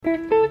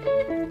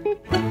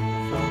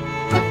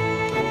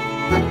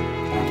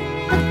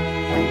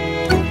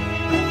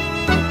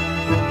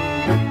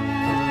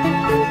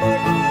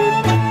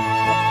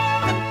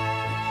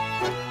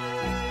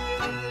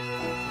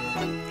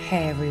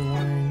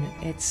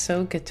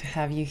so good to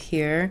have you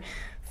here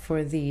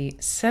for the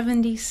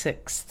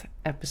 76th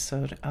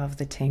episode of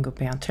the Tango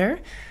Banter.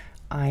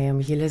 I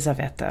am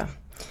Yelizaveta.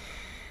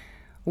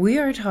 We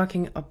are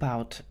talking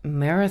about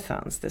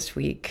marathons this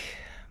week,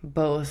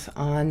 both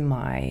on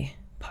my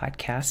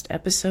podcast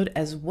episode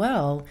as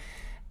well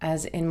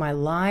as in my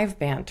live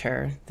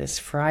banter this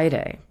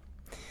Friday.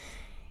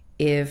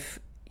 If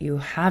you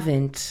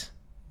haven't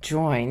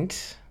joined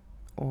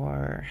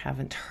or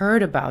haven't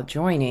heard about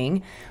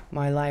joining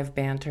my live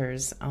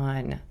banters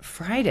on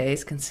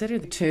Fridays, consider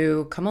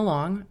to come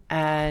along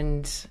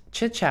and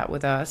chit-chat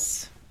with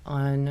us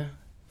on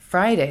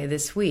Friday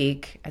this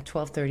week at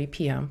 12:30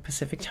 p.m.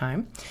 Pacific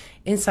time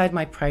inside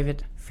my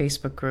private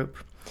Facebook group.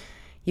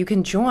 You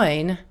can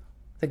join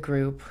the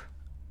group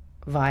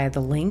via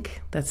the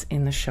link that's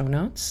in the show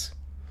notes.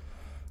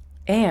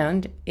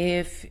 And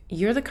if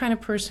you're the kind of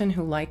person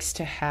who likes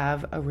to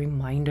have a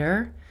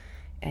reminder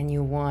and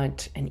you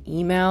want an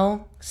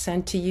email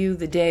sent to you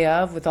the day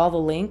of with all the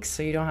links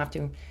so you don't have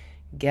to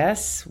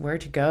guess where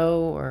to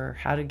go or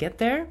how to get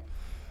there,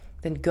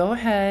 then go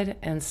ahead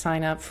and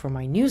sign up for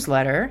my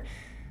newsletter,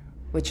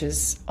 which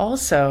is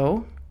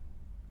also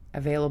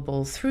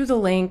available through the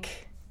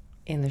link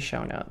in the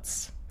show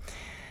notes.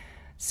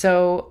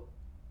 So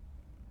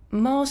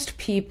most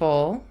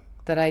people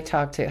that I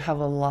talk to have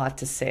a lot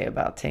to say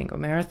about tango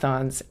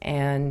marathons,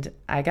 and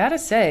I gotta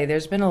say,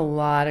 there's been a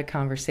lot of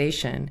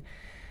conversation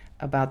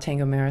about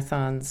tango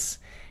marathons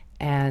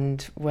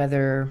and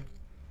whether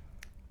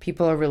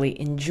people are really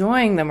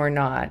enjoying them or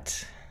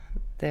not.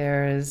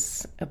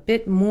 There's a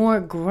bit more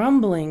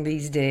grumbling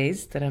these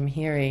days that I'm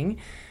hearing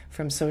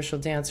from social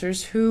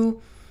dancers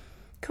who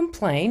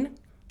complain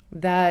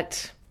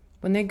that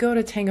when they go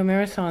to tango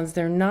marathons,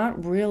 they're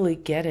not really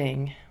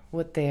getting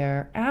what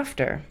they're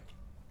after.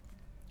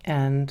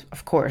 And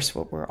of course,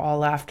 what we're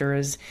all after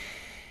is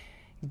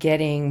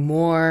getting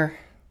more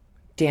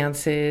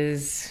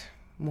dances,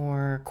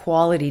 more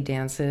quality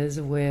dances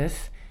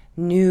with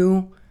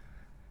new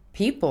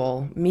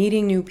people,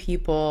 meeting new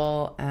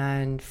people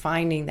and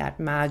finding that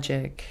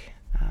magic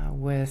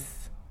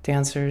with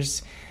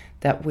dancers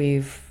that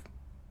we've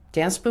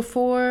danced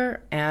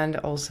before and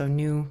also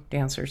new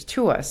dancers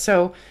to us.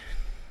 So,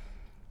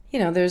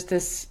 there's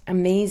this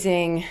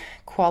amazing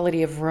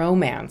quality of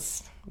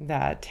romance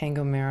that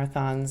tango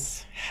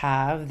marathons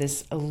have,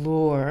 this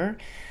allure,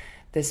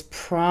 this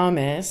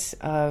promise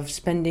of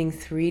spending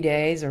 3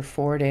 days or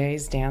 4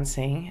 days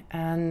dancing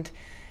and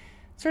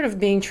sort of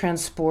being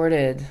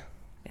transported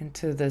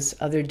into this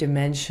other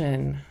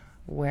dimension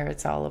where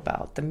it's all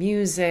about the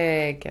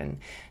music and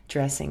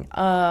dressing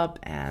up,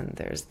 and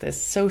there's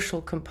this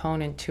social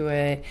component to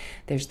it.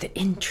 There's the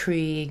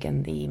intrigue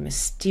and the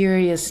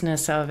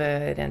mysteriousness of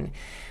it and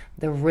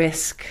the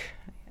risk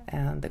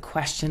and the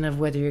question of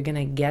whether you're going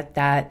to get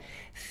that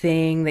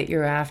thing that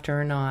you're after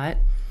or not.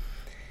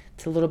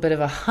 It's a little bit of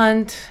a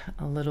hunt,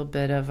 a little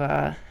bit of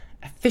a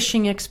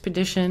fishing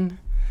expedition.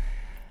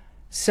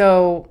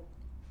 So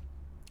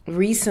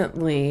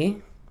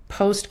recently,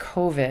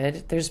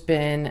 post-COVID, there's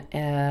been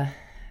a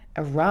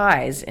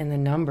rise in the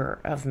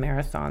number of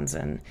marathons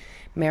and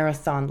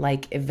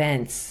marathon-like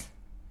events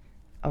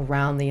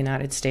around the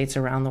United States,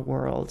 around the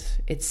world.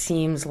 It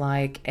seems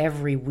like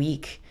every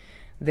week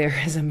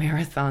there is a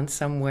marathon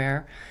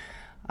somewhere.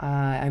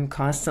 I'm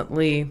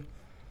constantly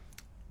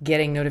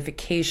getting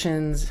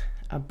notifications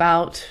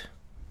about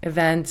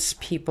events.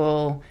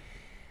 People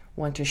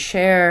want to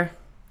share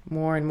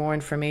more and more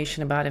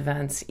information about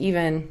events.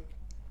 Even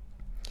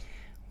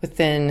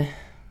within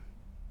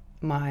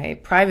my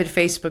private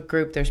Facebook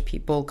group, there's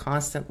people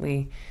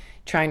constantly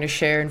trying to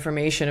share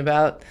information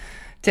about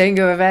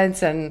tango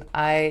events, and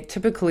I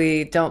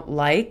typically don't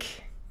like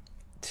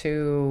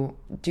to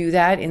do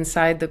that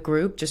inside the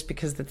group just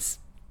because that's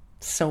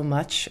so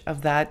much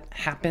of that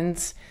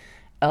happens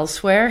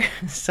elsewhere.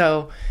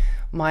 So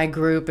my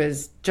group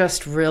is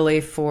just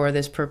really for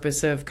this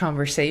purpose of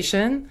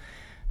conversation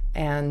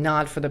and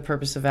not for the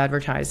purpose of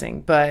advertising.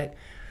 But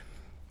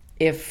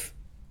if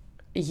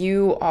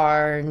you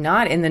are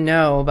not in the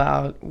know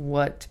about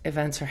what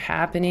events are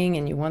happening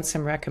and you want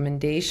some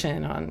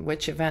recommendation on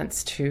which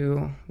events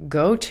to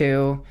go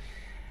to,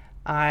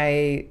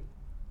 I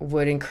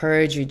would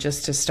encourage you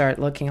just to start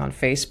looking on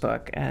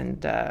Facebook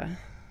and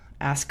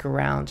ask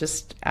around.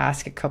 Just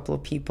ask a couple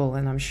of people,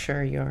 and I'm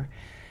sure you're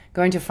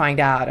going to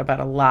find out about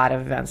a lot of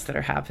events that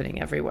are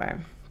happening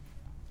everywhere.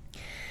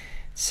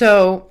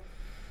 So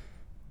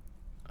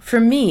for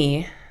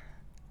me,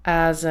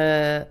 as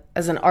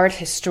an art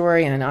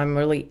historian, I'm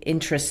really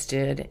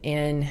interested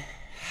in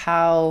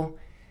how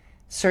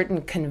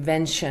certain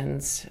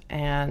conventions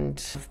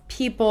and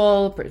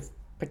people,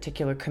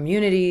 particular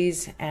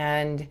communities,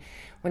 and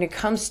when it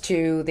comes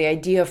to the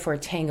idea for a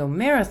tango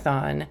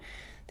marathon,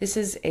 this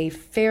is a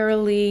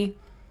fairly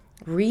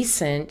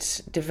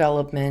recent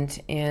development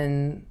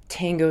in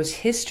tango's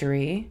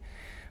history,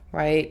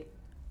 right?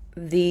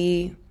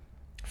 The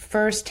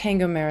first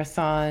tango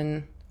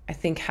marathon, I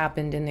think,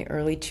 happened in the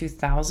early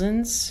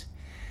 2000s.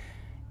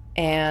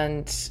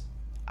 And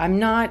I'm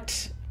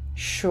not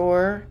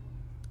sure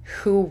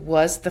who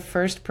was the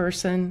first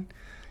person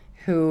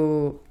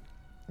who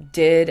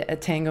did a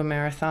tango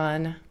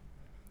marathon,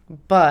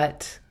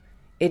 but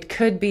it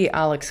could be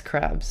Alex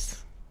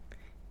Krebs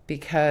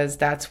because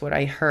that's what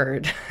I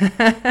heard.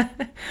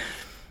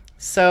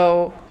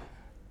 So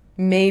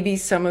maybe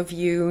some of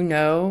you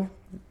know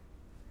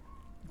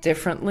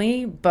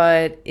differently,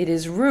 but it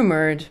is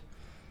rumored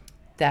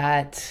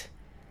that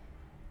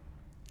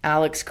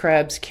Alex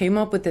Krebs came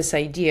up with this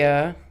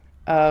idea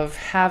of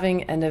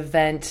having an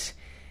event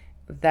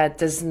that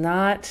does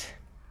not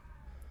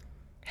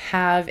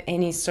have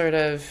any sort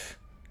of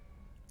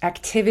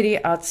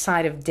activity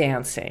outside of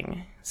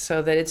dancing,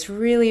 so that it's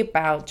really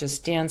about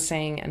just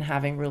dancing and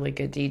having really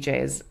good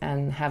DJs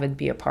and have it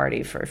be a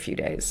party for a few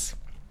days.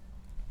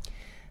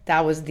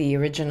 That was the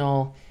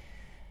original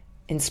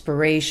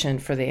inspiration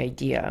for the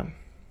idea.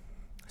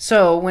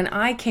 So when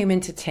I came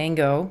into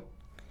tango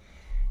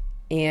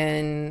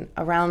in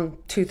around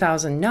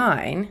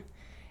 2009,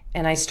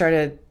 and I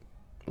started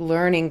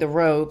learning the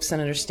ropes and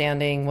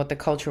understanding what the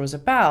culture was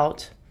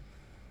about,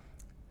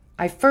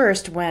 I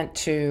first went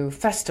to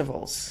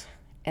festivals,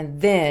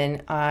 and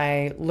then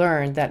I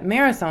learned that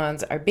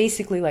marathons are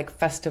basically like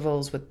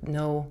festivals with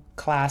no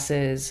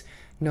classes,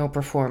 no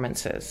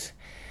performances.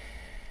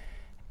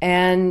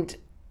 And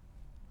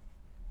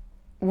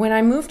when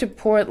I moved to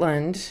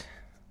Portland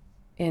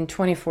in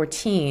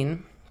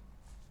 2014,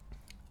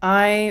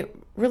 I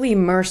really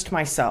immersed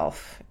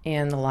myself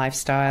in the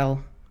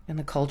lifestyle and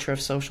the culture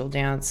of social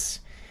dance.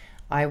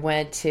 I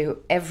went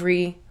to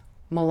every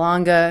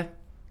milonga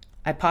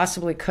I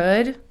possibly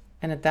could,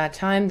 and at that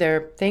time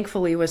there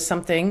thankfully was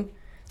something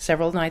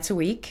several nights a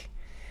week.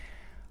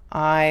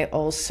 I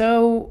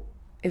also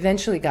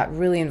eventually got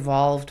really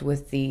involved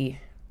with the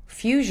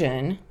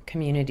fusion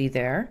community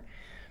there,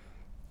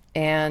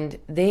 and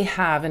they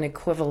have an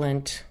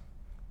equivalent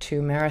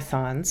to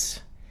marathons,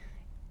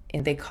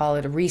 and they call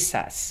it a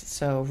recess.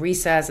 So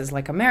recess is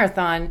like a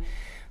marathon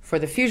for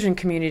the fusion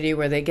community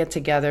where they get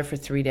together for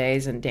 3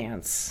 days and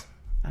dance,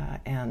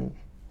 and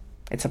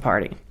it's a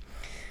party.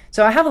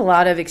 So I have a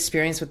lot of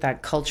experience with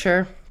that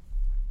culture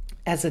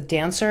as a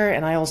dancer,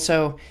 and I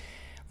also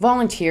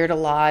volunteered a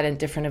lot in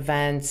different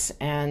events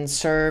and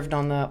served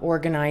on the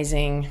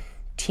organizing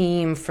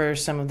team for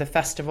some of the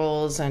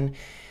festivals. And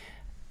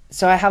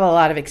so I have a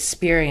lot of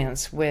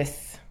experience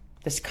with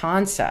this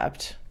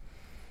concept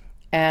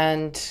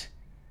and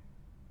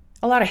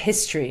a lot of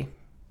history.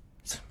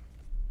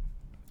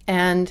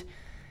 And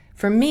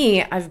for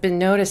me, I've been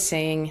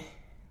noticing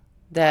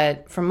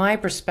that from my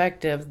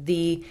perspective,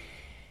 the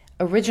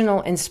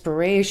original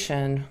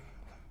inspiration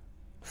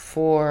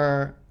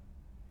for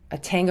a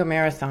tango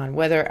marathon,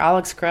 whether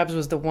Alex Krebs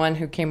was the one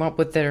who came up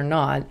with it or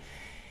not,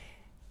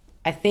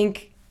 I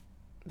think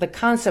the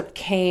concept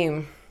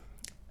came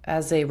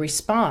as a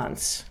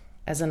response,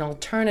 as an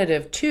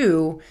alternative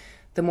to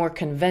the more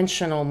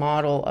conventional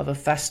model of a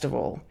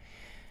festival.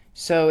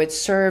 So it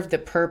served the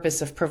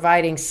purpose of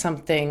providing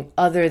something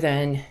other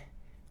than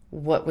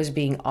what was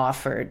being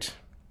offered.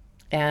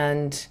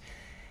 And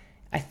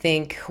I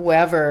think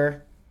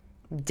whoever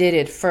did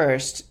it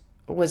first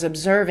was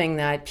observing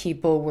that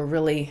people were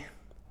really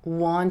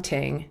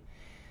wanting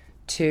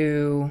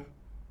to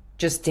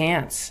just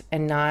dance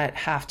and not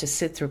have to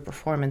sit through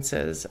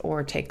performances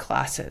or take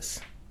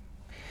classes.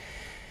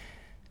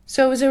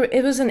 So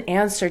it was an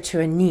answer to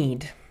a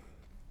need.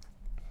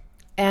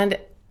 And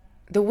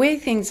the way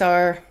things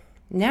are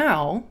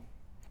now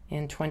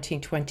in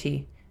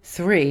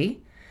 2023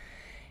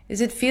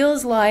 is it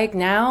feels like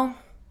now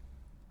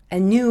a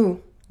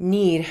new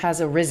need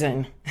has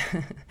arisen.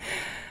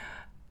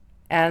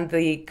 And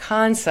the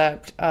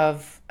concept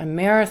of a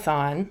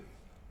marathon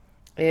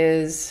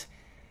is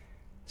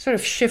sort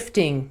of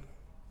shifting.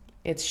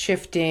 It's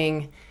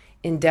shifting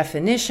in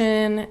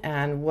definition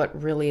and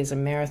what really is a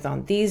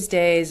marathon these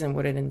days and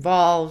what it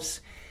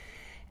involves.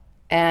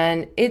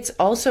 And it's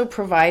also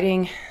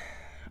providing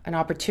an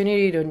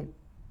opportunity to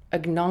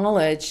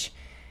acknowledge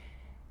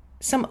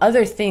some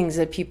other things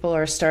that people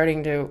are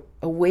starting to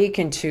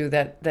awaken to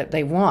that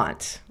they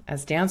want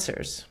as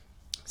dancers.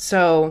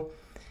 So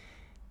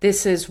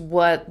this is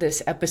what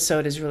this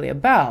episode is really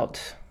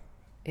about,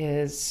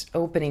 is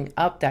opening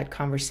up that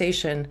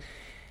conversation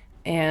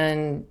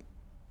and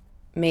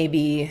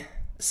maybe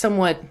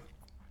somewhat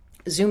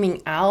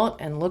zooming out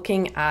and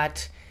looking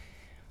at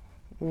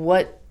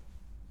what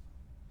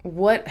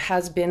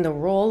has been the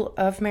role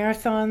of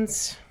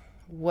marathons,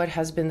 what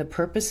has been the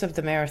purpose of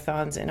the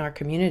marathons in our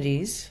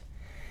communities,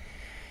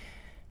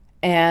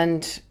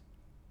 and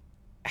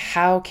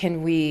how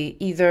can we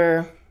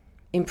either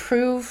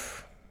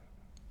improve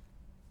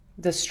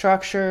the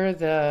structure,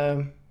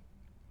 the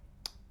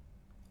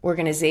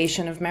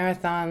organization of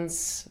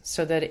marathons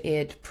so that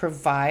it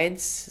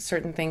provides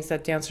certain things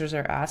that dancers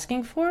are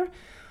asking for,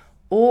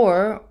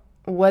 or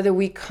whether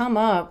we come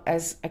up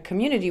as a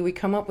community, we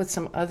come up with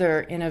some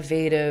other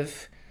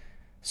innovative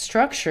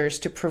structures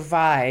to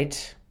provide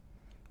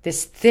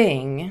this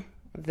thing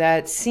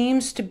that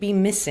seems to be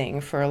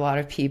missing for a lot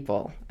of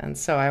people. And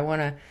so I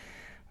want to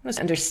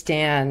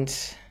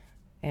understand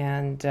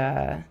and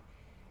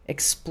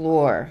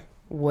explore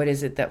what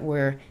is it that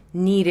we're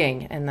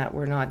needing and that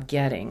we're not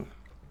getting.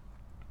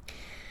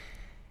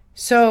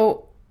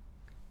 So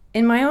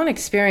in my own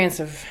experience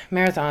of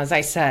marathon, as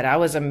I said, I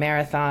was a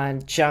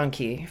marathon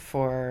junkie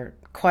for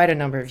quite a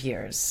number of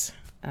years.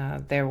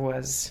 There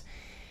was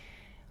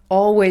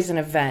always an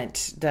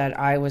event that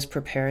I was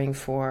preparing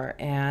for,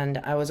 and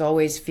I was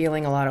always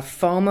feeling a lot of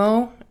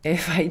FOMO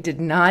if I did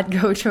not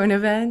go to an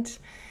event.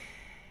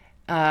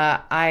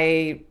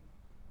 I,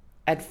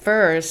 at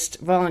first,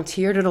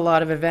 volunteered at a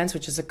lot of events,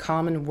 which is a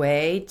common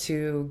way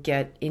to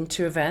get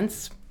into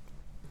events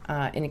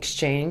in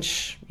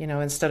exchange,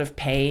 instead of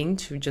paying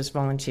to just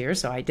volunteer.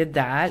 So I did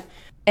that.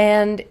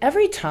 And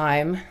every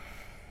time,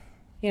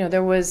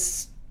 there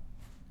was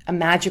a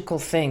magical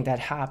thing that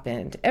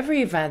happened.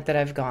 Every event that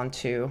I've gone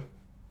to,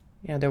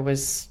 there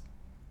was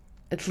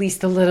at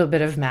least a little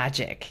bit of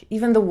magic.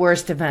 Even the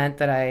worst event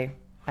that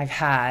I've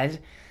had,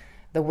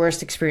 the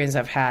worst experience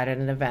I've had at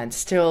an event,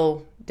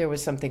 still there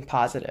was something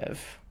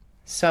positive.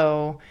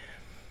 So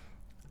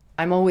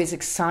I'm always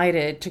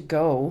excited to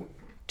go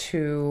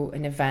to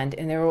an event,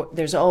 and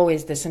there's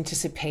always this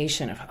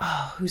anticipation of,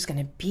 who's going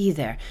to be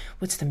there?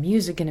 What's the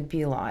music going to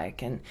be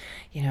like? And,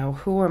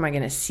 who am I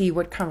going to see?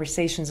 What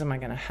conversations am I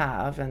going to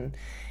have? And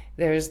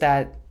there's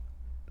that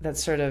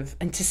sort of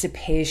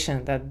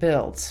anticipation that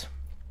builds.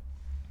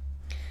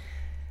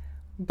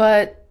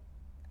 But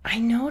I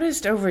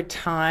noticed over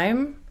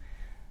time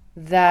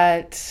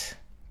that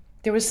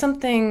there was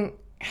something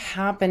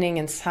happening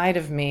inside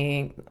of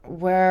me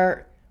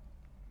where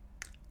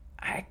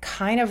I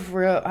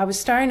was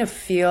starting to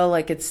feel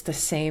like it's the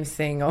same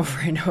thing over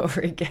and over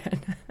again.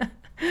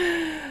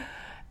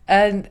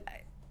 And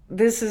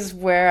this is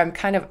where I'm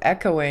kind of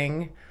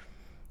echoing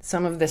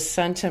some of the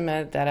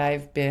sentiment that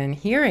I've been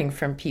hearing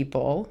from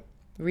people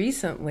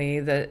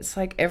recently, that it's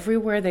like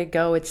everywhere they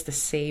go, it's the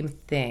same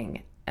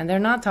thing. And they're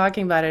not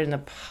talking about it in a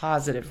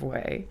positive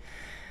way.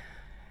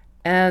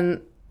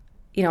 And,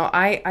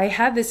 I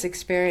had this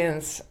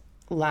experience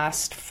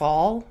last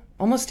fall,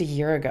 almost a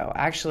year ago,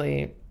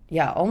 actually.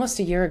 Yeah, almost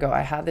a year ago,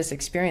 I had this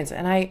experience,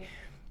 and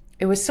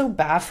it was so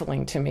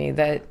baffling to me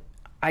that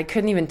I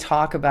couldn't even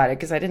talk about it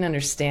because I didn't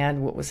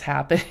understand what was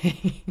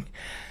happening.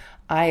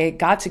 I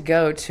got to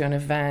go to an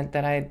event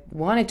that I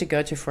wanted to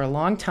go to for a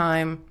long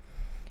time.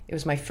 It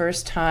was my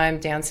first time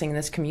dancing in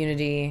this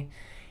community.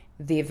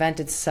 The event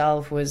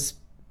itself was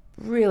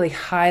really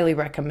highly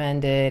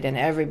recommended, and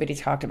everybody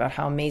talked about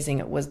how amazing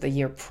it was the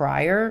year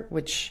prior,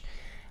 which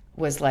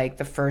was like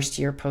the first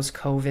year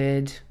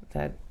post-COVID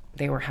that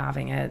they were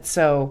having it.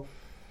 So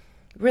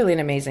really an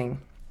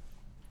amazing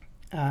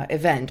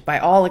event by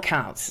all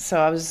accounts. So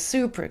I was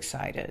super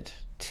excited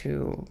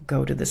to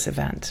go to this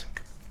event.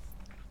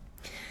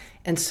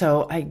 And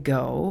so I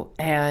go,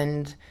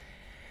 and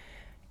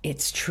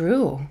it's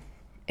true.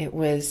 It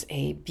was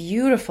a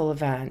beautiful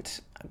event,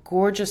 a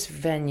gorgeous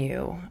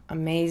venue,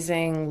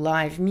 amazing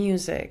live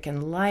music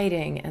and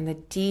lighting and the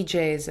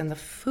DJs and the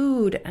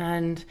food,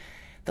 and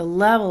the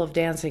level of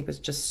dancing was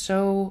just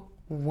so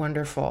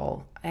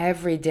wonderful.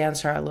 Every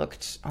dancer I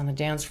looked on the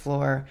dance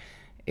floor,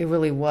 it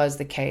really was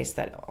the case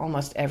that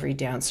almost every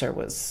dancer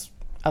was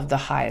of the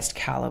highest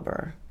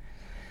caliber.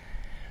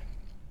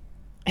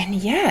 And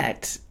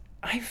yet,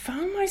 I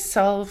found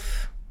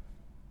myself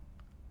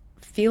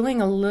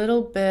feeling a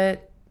little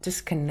bit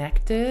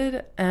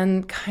disconnected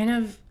and kind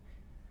of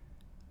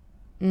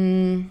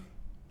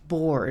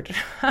bored.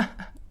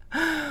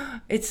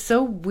 It's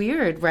so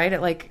weird,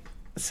 right? Like,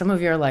 some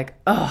of you are like,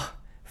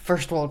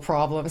 first world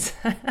problems.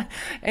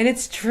 And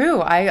it's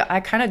true.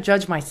 I kind of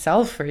judge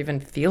myself for even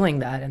feeling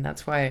that. And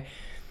that's why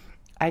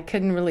I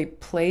couldn't really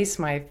place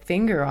my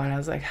finger on it. I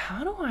was like,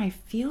 how do I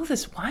feel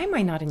this? Why am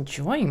I not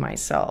enjoying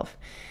myself?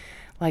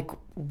 Like,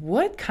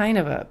 what kind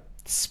of a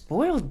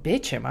spoiled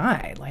bitch am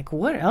I? Like,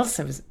 what else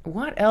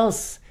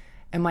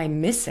am I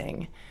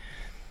missing?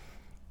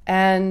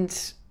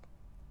 And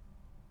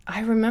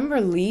I remember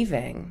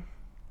leaving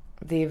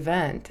the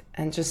event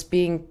and just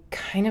being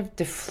kind of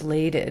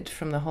deflated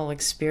from the whole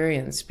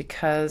experience,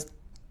 because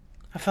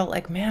I felt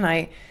like, man,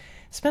 I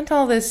spent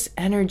all this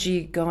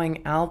energy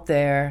going out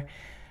there,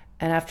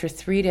 and after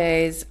 3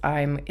 days,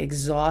 I'm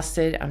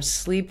exhausted, I'm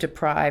sleep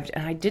deprived,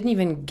 and I didn't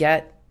even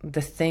get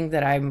the thing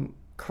that I'm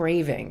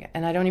craving.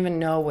 And I don't even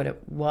know what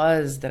it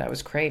was that I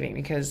was craving,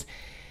 because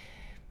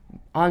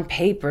on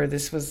paper,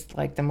 this was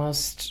like the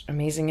most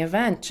amazing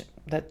event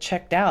that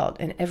checked out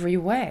in every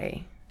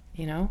way,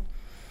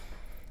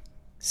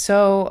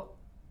 So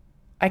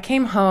I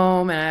came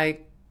home and I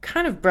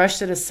kind of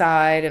brushed it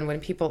aside. And when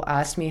people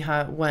asked me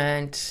how it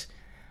went,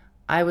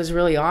 I was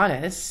really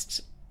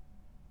honest.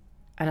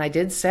 And I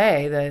did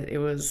say that it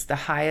was the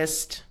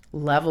highest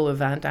level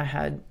event I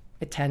had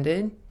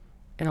attended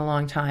in a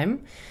long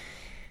time.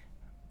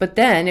 But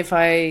then if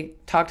I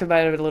talked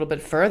about it a little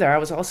bit further, I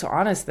was also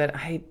honest that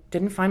I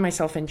didn't find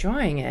myself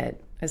enjoying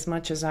it as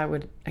much as I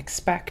would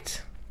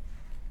expect.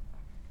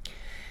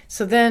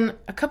 So then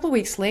a couple of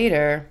weeks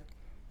later,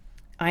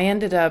 I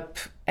ended up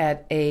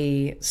at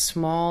a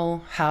small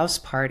house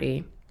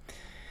party.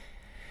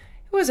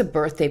 It was a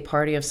birthday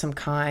party of some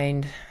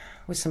kind.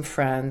 with some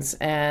friends,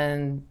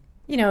 and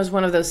it was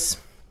one of those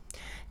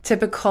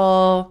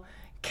typical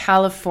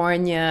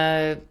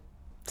California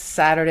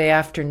Saturday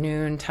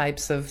afternoon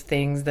types of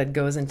things that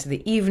goes into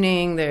the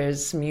evening.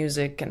 There's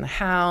music in the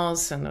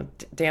house and a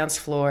dance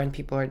floor, and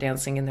people are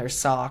dancing in their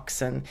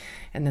socks, and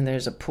then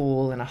there's a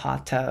pool and a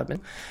hot tub.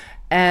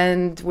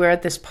 And we're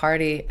at this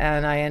party,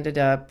 and I ended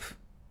up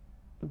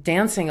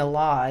dancing a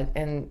lot,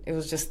 and it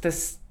was just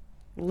this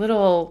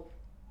little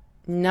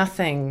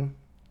nothing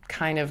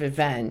kind of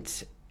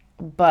event.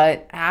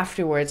 But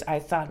afterwards, I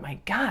thought, my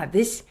God,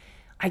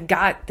 I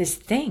got this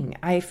thing.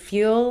 I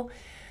feel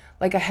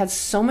like I had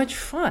so much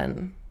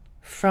fun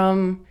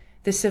from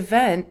this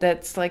event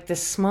that's like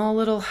this small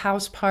little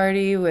house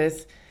party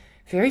with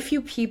very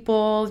few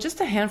people, just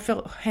a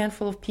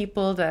handful of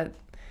people that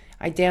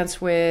I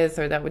dance with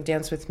or that would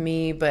dance with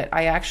me, but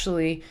I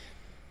actually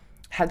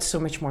had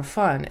so much more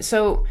fun.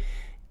 So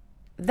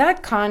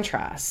that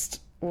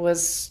contrast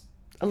was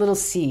a little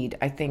seed,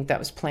 I think, that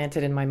was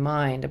planted in my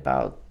mind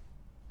about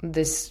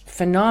this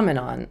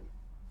phenomenon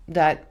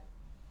that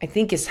I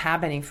think is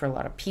happening for a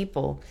lot of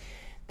people,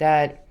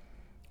 that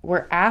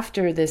we're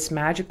after this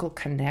magical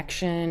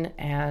connection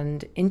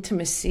and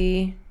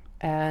intimacy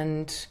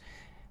and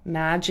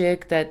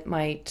magic that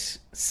might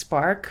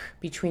spark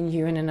between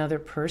you and another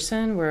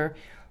person. We're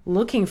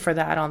looking for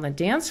that on the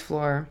dance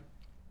floor.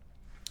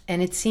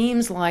 And it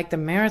seems like the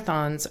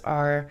marathons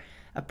are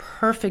a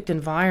perfect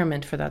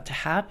environment for that to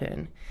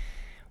happen.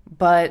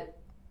 But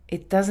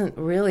it doesn't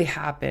really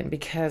happen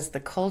because the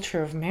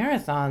culture of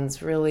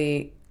marathons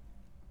really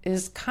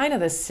is kind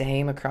of the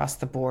same across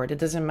the board. It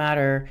doesn't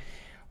matter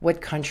what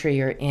country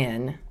you're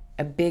in.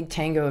 A big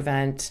tango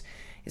event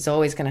is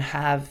always going to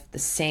have the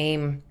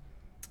same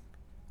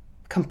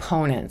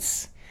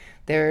components.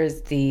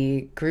 There's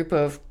the group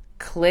of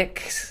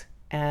cliques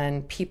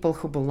and people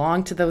who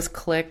belong to those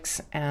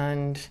cliques,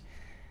 and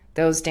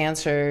those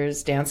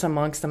dancers dance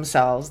amongst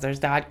themselves. There's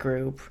that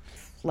group.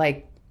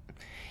 Like,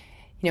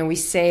 we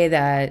say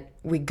that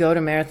we go to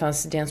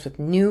marathons to dance with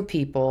new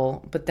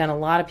people, but then a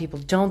lot of people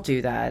don't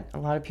do that. A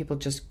lot of people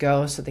just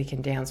go so they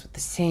can dance with the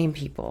same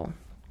people.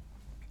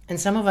 And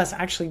some of us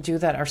actually do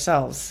that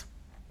ourselves.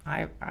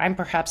 I'm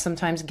perhaps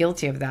sometimes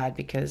guilty of that,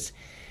 because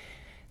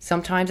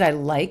sometimes I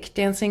like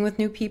dancing with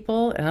new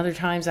people, and other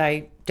times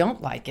I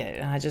don't like it,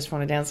 and I just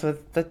want to dance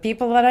with the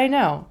people that I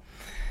know.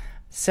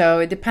 So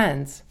it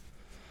depends.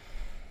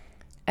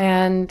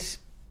 And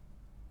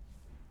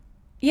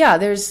yeah,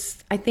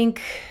 I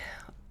think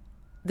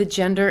the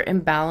gender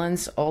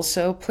imbalance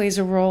also plays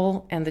a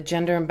role, and the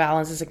gender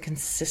imbalance is a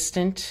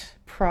consistent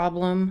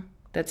problem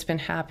that's been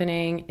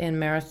happening in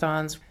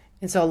marathons.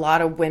 And so a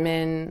lot of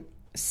women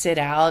sit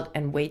out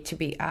and wait to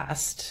be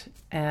asked,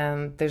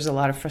 and there's a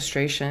lot of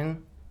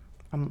frustration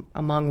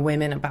among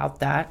women about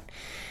that.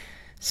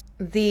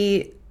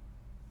 The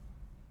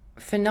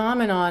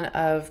phenomenon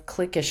of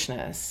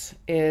cliquishness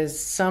is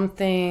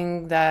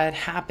something that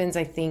happens,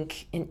 I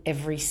think, in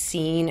every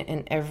scene,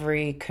 in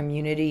every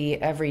community,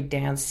 every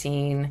dance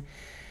scene.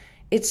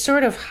 It's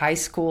sort of high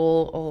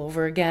school all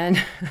over again.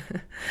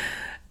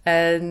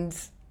 And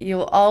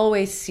you'll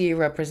always see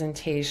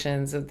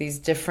representations of these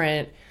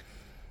different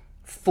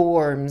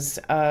forms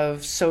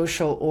of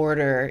social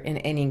order in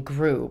any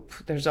group.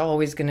 There's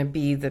always going to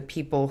be the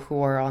people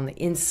who are on the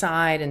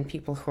inside and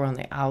people who are on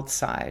the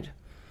outside.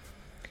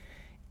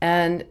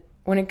 And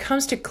when it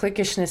comes to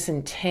cliquishness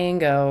in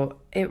tango,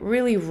 it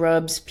really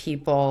rubs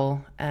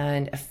people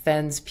and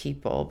offends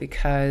people,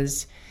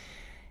 because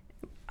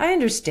I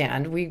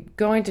understand we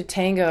go into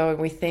tango and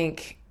we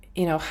think,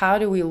 how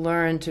do we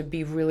learn to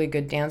be really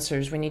good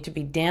dancers? We need to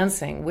be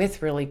dancing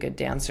with really good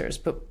dancers.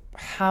 But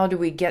how do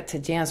we get to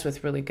dance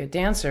with really good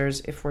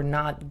dancers if we're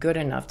not good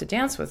enough to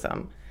dance with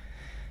them?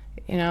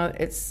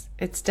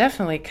 It's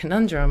definitely a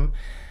conundrum.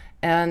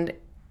 And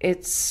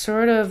it's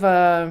sort of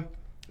a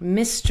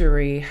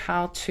mystery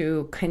how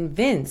to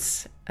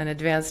convince an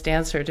advanced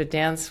dancer to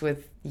dance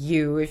with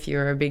you if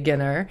you're a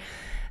beginner.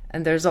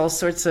 And there's all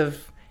sorts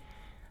of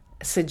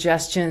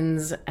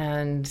suggestions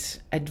and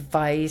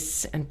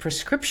advice and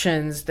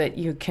prescriptions that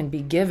you can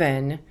be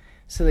given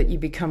so that you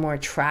become more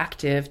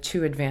attractive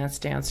to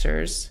advanced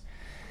dancers.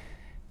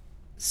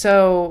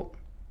 So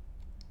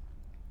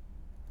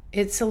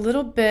it's a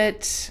little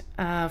bit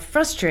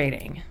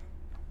frustrating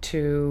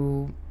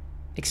to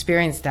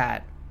experience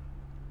that,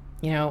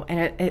 and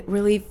it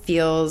really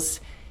feels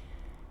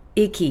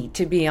icky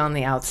to be on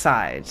the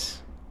outside,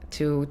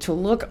 to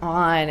look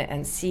on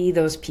and see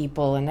those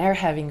people, and they're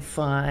having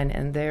fun,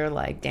 and they're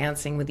like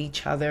dancing with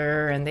each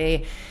other, and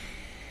they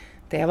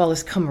have all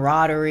this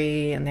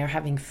camaraderie, and they're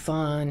having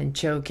fun and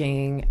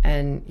joking,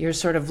 and you're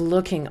sort of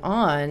looking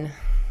on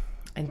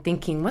and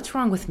thinking, what's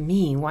wrong with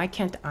me? Why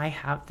can't I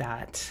have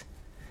that?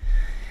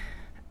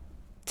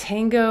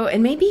 Tango,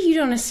 and maybe you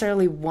don't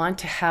necessarily want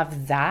to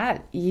have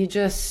that. You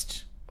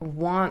just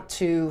want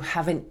to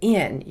have an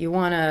in. You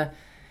want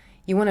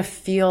to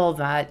feel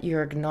that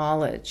you're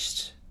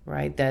acknowledged,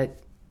 right?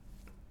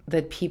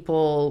 That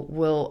people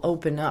will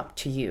open up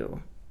to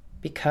you,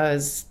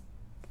 because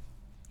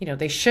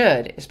they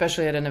should,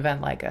 especially at an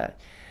event like a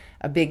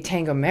a big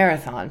tango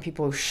marathon,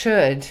 people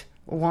should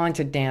want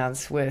to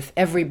dance with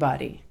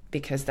everybody,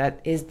 because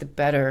that's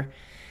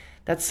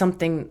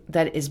something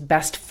that is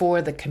best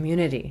for the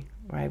community,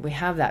 right? We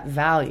have that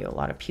value. A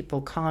lot of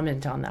people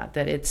comment on that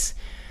it's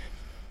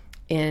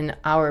in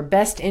our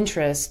best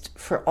interest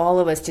for all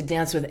of us to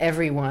dance with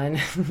everyone,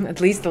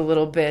 at least a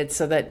little bit,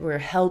 so that we're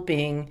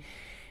helping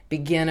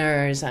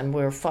beginners and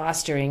we're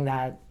fostering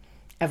that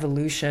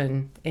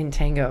evolution in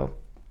tango.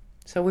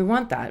 So we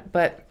want that.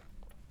 But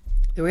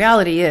the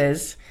reality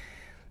is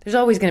there's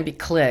always going to be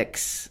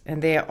cliques,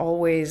 and they are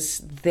always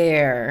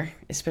there,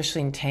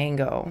 especially in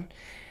tango.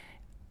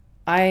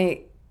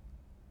 I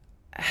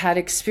had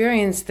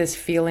experienced this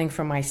feeling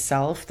for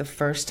myself the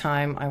first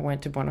time I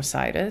went to Buenos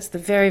Aires. The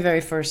very,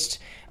 very first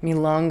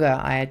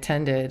milonga I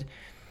attended,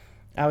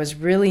 I was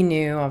really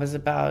new. I was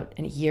about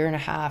a year and a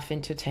half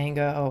into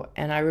tango,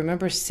 and I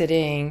remember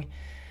sitting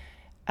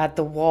at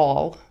the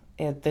wall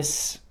at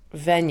this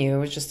venue. It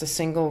was just a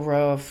single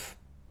row of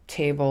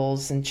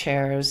tables and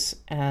chairs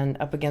and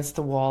up against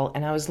the wall,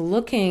 and I was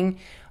looking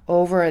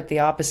over at the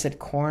opposite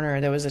corner.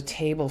 There was a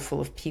table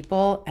full of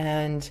people,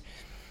 and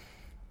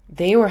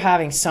they were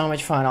having so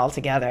much fun all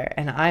together.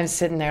 And I'm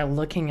sitting there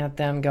looking at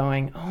them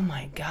going, oh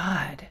my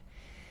God,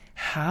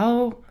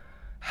 how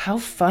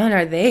fun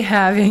are they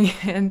having?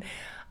 And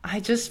I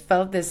just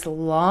felt this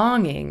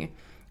longing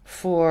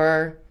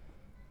for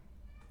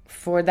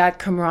that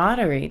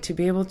camaraderie, to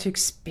be able to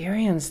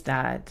experience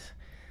that,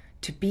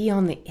 to be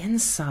on the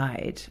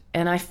inside.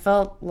 And I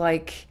felt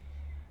like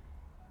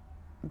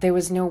there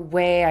was no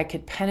way I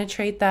could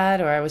penetrate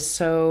that, or I was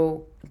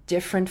so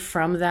different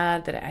from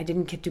that I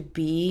didn't get to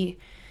be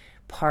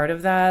part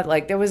of that.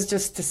 Like, there was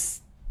just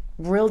this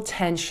real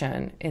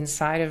tension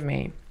inside of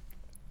me.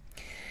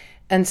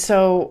 And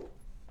so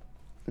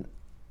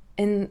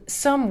in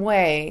some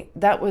way,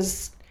 that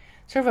was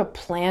sort of a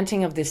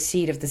planting of this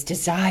seed of this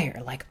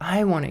desire. Like,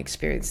 I want to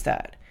experience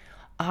that.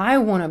 I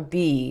want to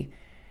be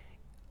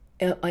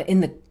in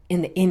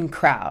the in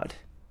crowd.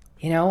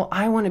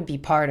 I want to be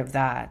part of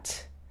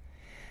that.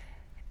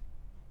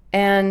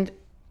 And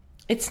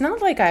it's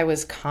not like I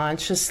was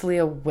consciously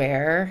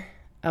aware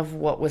of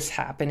what was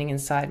happening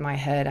inside my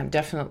head. I'm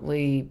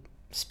definitely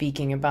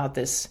speaking about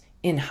this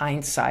in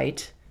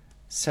hindsight.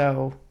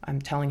 So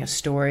I'm telling a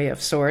story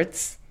of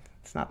sorts.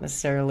 It's not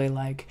necessarily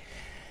like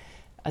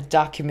a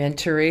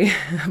documentary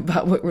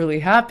about what really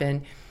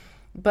happened.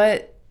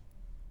 But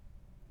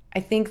I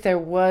think there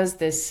was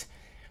this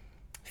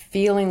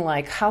feeling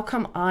like, how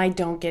come I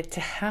don't get to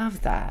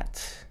have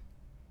that?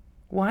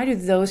 Why do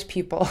those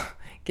people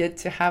get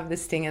to have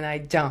this thing and I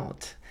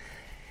don't?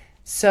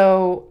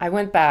 So I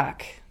went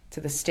back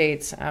to the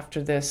States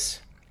after this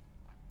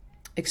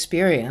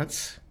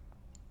experience.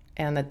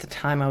 And at the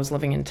time I was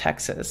living in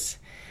Texas.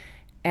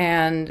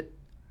 And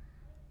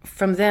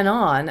from then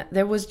on,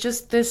 there was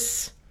just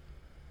this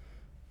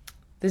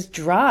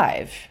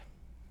drive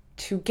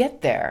to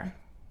get there,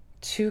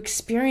 to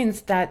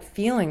experience that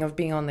feeling of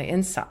being on the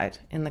inside,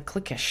 in the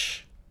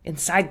cliquish,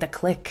 inside the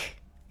clique,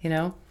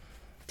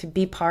 to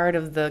be part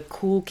of the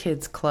cool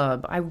kids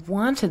club. I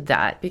wanted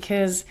that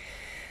because,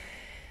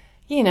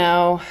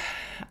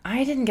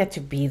 I didn't get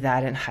to be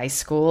that in high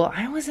school.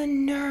 I was a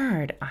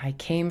nerd. I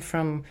came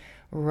from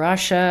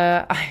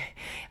Russia.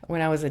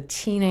 When I was a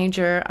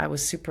teenager, I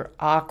was super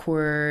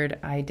awkward.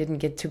 I didn't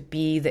get to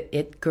be the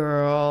it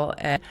girl.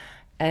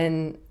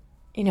 And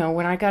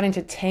when I got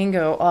into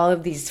tango, all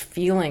of these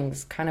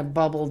feelings kind of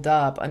bubbled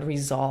up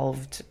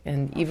unresolved.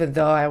 And even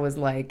though I was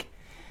like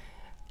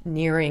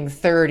nearing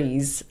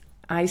 30s,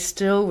 I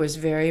still was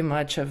very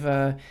much of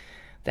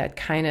that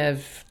kind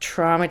of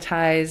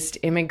traumatized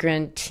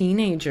immigrant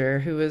teenager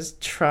who was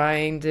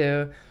trying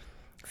to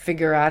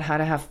figure out how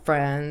to have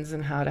friends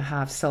and how to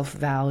have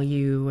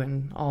self-value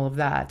and all of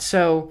that.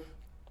 So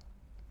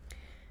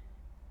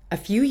a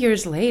few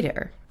years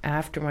later,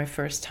 after my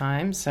first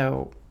time,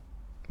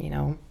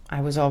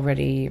 I was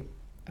already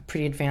a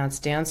pretty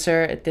advanced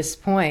dancer at this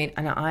point,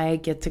 and I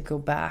get to go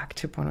back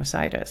to Buenos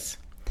Aires.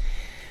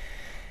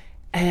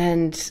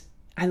 And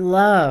I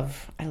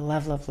love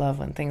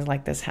when things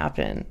like this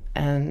happen.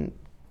 And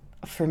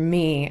for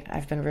me,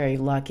 I've been very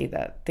lucky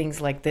that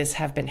things like this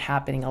have been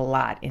happening a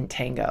lot in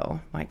tango.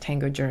 My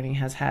tango journey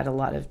has had a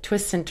lot of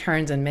twists and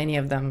turns, and many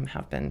of them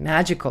have been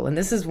magical. And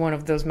this is one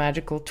of those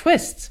magical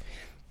twists.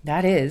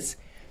 That is,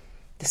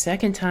 the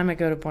second time I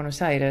go to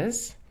Buenos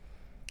Aires,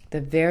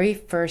 the very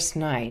first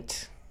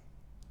night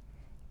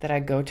that I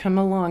go to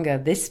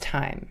Milonga this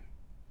time,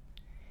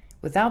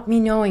 without me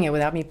knowing it,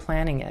 without me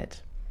planning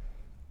it,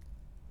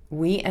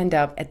 we end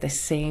up at the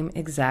same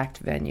exact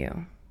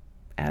venue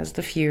as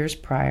the few years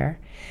prior,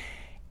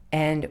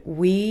 and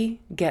we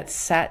get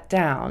sat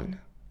down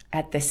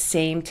at the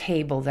same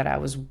table that I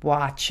was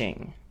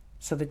watching.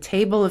 So the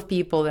table of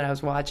people that I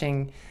was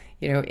watching,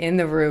 in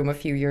the room a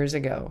few years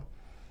ago,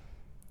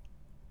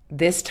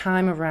 this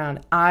time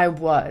around, I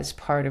was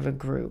part of a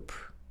group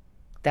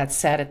that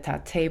sat at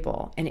that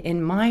table. And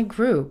in my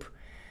group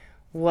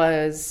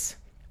was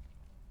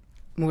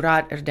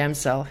Murat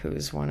Erdemsel,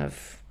 who's one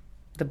of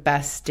the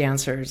best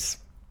dancers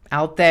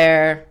out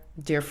there,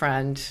 dear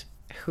friend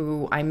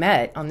who I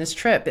met on this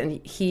trip,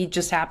 and he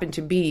just happened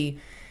to be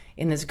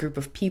in this group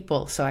of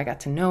people. So I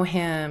got to know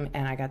him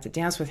and I got to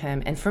dance with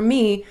him. And for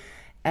me,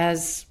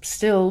 as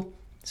still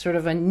sort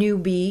of a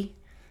newbie,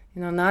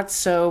 not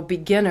so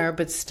beginner,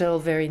 but still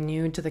very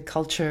new to the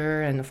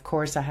culture. And of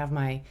course, I have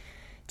my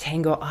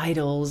tango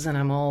idols and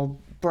I'm all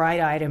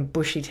bright-eyed and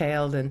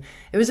bushy-tailed. And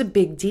it was a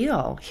big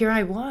deal. Here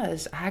I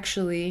was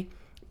actually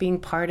being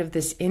part of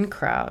this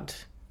in-crowd.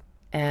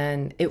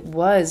 And it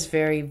was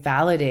very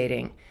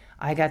validating.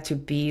 I got to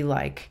be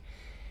like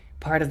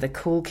part of the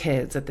cool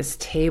kids at this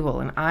table.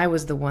 And I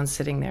was the one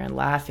sitting there and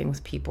laughing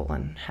with people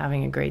and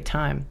having a great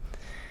time.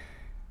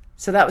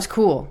 So that was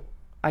cool.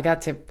 I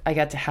got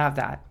to have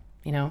that.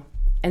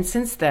 And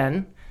since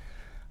then,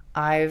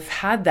 I've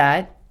had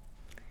that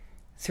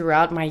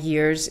throughout my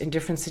years in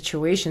different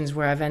situations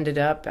where I've ended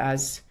up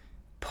as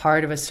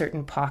part of a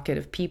certain pocket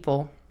of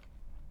people.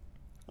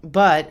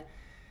 But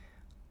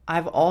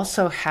I've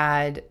also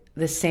had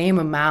the same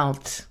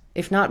amount,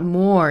 if not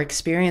more,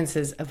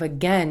 experiences of,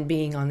 again,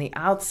 being on the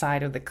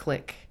outside of the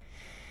clique.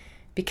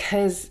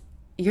 Because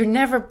you're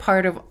never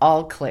part of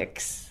all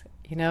cliques,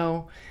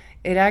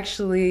 It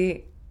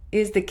actually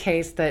is the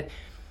case that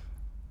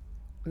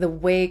the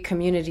way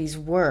communities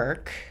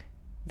work,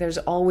 there's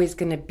always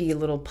going to be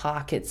little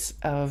pockets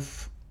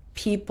of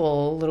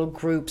people, little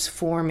groups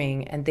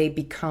forming, and they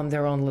become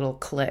their own little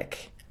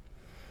clique.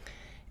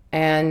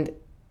 And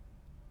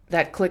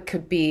that clique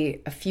could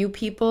be a few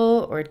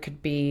people, or it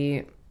could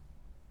be,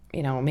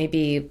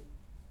 maybe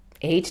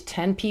 8,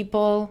 10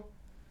 people.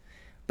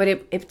 But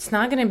it's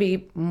not going to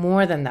be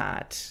more than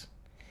that.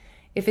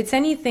 If it's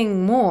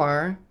anything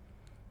more,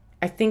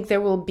 I think there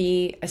will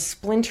be a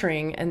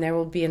splintering and there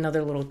will be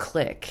another little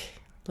clique.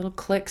 Little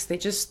cliques, they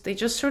just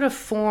sort of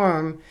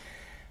form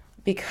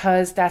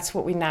because that's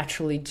what we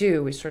naturally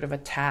do. We sort of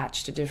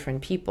attach to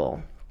different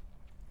people.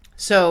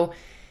 So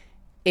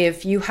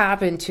if you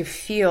happen to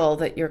feel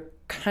that you're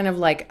kind of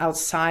like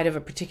outside of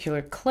a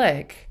particular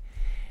clique,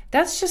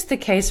 that's just the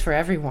case for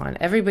everyone.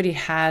 Everybody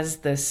has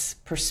this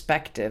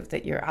perspective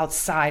that you're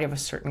outside of a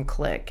certain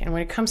clique. And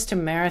when it comes to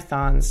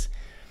marathons,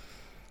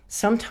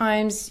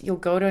 sometimes you'll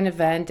go to an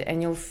event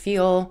and you'll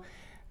feel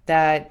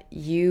that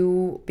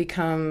you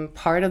become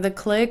part of the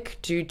clique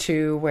due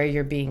to where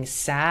you're being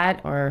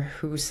sat or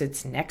who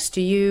sits next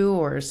to you,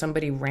 or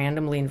somebody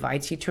randomly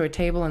invites you to a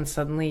table and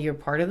suddenly you're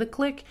part of the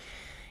clique.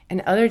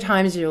 And other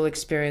times you'll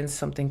experience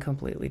something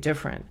completely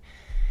different.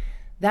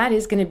 That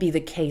is going to be the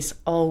case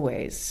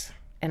always.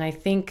 And I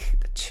think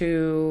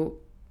to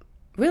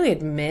really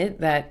admit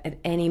that at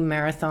any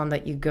marathon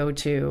that you go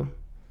to,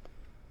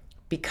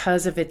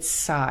 because of its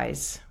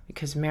size,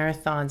 because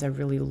marathons are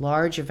really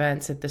large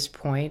events at this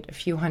point, a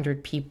few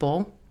hundred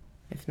people,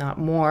 if not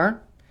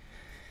more,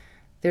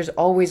 there's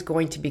always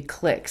going to be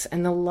cliques.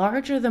 And the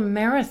larger the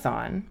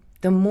marathon,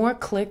 the more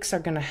cliques are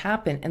going to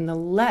happen and the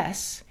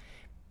less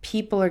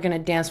people are going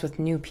to dance with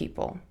new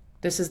people.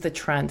 This is the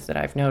trend that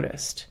I've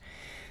noticed,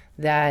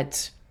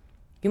 that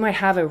you might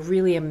have a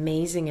really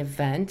amazing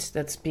event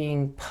that's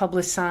being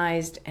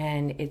publicized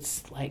and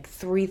it's like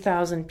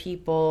 3,000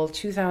 people,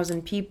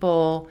 2,000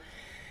 people.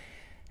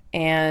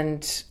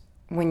 And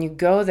when you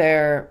go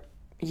there,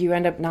 you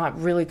end up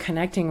not really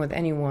connecting with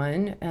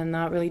anyone and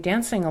not really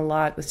dancing a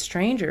lot with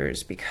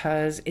strangers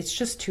because it's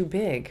just too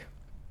big.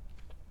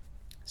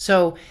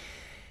 So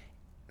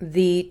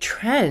the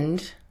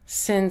trend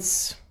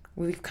since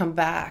we've come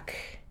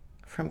back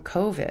from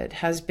COVID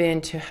has been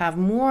to have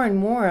more and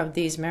more of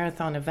these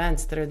marathon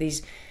events that are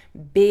these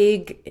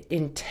big,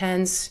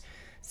 intense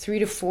 3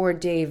 to 4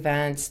 day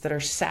events that are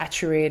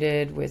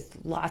saturated with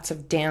lots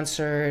of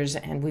dancers,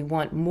 and we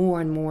want more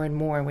and more and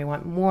more. We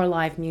want more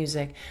live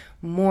music,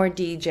 more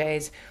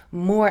DJs,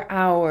 more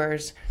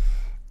hours.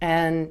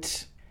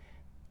 And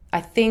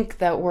I think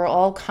that we're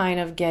all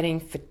kind of getting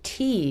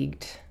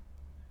fatigued,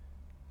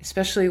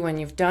 especially when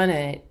you've done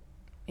it,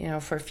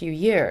 for a few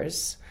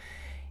years.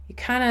 You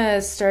kind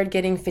of start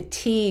getting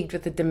fatigued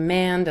with the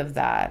demand of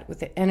that, with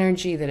the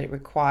energy that it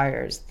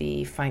requires,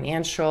 the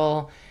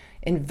financial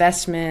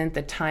investment,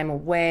 the time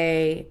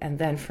away. And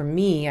then for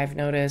me, I've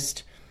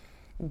noticed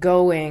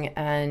going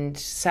and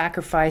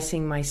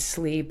sacrificing my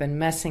sleep and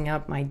messing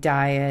up my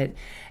diet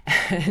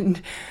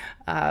and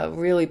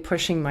really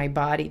pushing my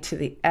body to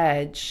the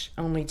edge,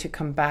 only to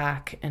come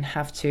back and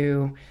have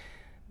to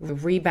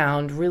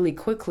rebound really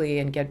quickly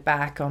and get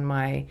back on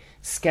my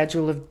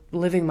schedule of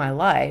living my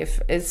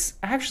life. It's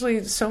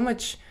actually so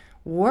much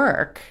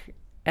work.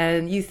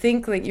 And you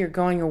think that you're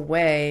going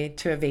away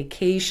to a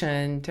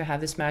vacation to have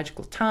this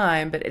magical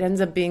time, but it ends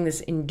up being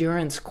this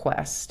endurance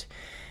quest.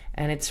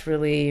 And it's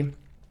really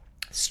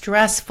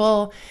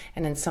stressful.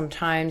 And then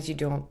sometimes you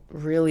don't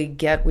really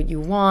get what you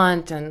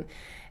want.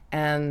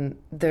 And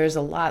there's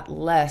a lot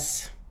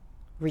less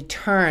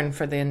return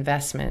for the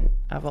investment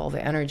of all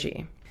the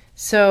energy.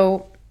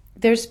 So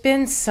there's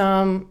been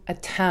some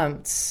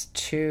attempts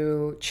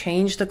to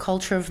change the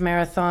culture of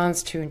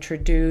marathons, to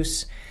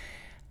introduce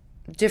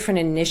different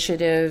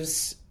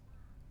initiatives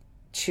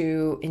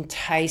to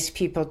entice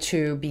people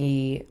to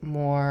be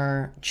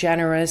more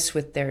generous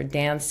with their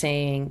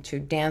dancing, to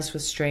dance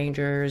with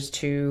strangers,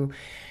 to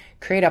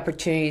create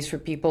opportunities for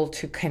people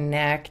to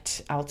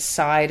connect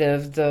outside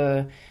of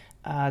the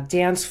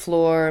dance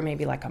floor,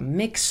 maybe like a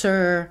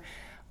mixer,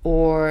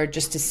 or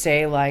just to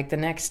say like the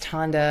next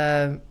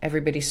Honda,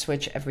 everybody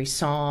switch every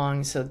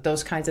song. So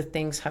those kinds of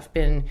things have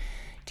been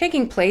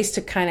taking place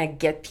to kind of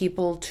get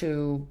people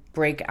to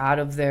break out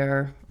of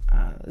their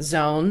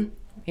zone,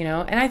 you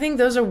know. And I think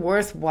those are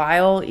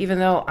worthwhile, even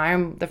though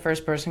I'm the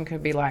first person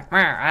could be like,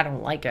 I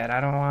don't like it. I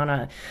don't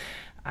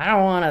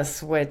want to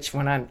switch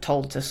when I'm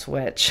told to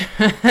switch.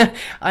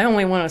 I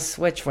only want to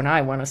switch when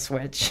I want to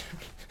switch.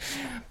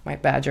 my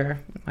badger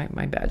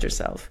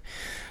self.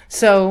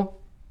 So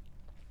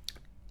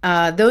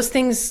those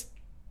things,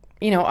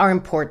 you know, are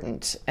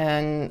important.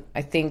 And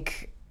I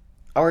think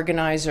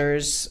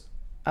organizers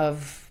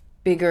of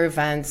bigger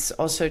events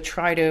also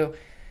try to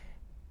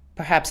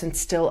perhaps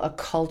instill a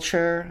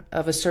culture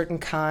of a certain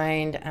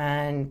kind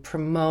and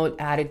promote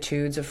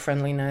attitudes of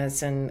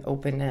friendliness and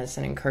openness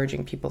and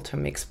encouraging people to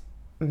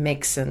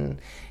mix and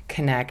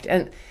connect.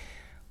 And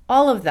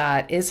all of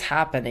that is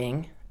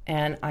happening.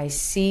 And I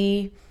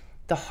see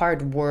the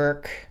hard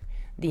work,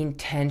 the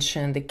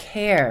intention, the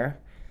care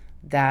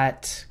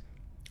that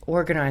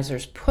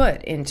organizers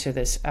put into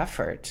this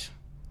effort.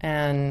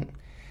 And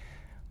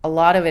a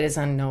lot of it is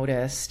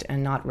unnoticed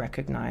and not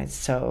recognized.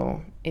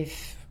 So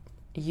if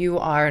you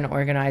are an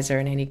organizer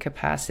in any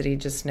capacity,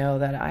 just know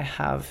that I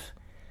have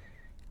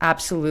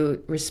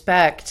absolute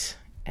respect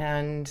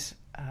and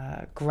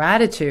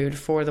gratitude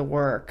for the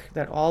work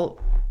that all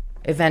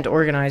event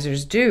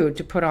organizers do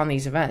to put on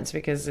these events,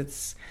 because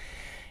it's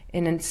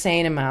an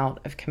insane amount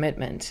of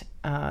commitment.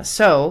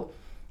 So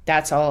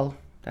that's all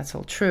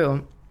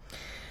true.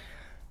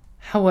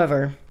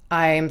 However,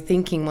 I am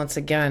thinking once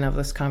again of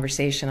this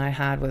conversation I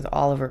had with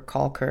Oliver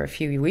Kalker a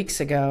few weeks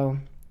ago,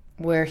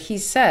 where he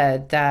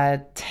said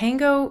that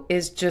tango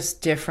is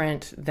just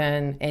different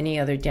than any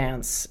other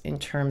dance in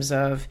terms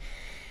of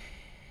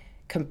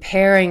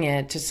comparing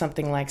it to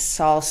something like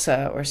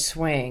salsa or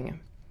swing.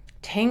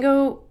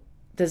 Tango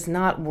does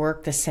not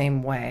work the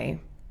same way.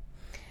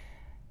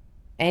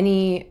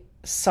 Any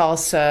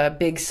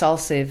big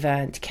salsa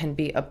event can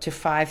be up to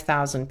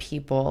 5,000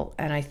 people,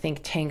 and I think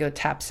tango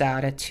taps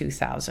out at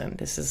 2,000.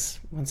 This is,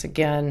 once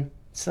again,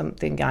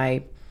 something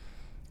I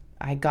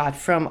got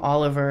from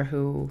Oliver,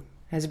 who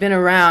has been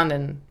around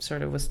and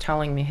sort of was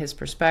telling me his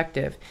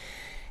perspective.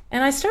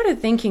 And I started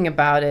thinking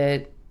about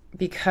it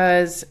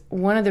because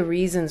one of the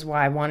reasons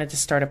why I wanted to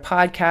start a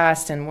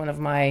podcast, and one of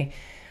my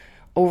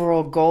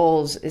overall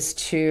goals, is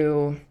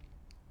to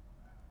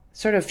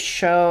sort of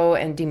show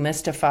and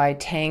demystify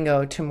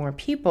tango to more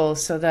people,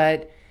 so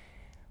that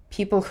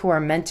people who are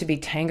meant to be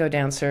tango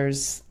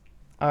dancers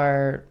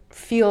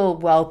feel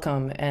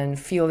welcome and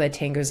feel that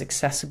tango is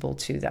accessible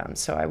to them.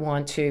 So I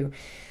want to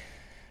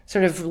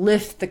sort of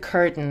lift the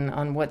curtain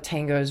on what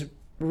tango is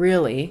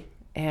really,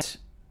 and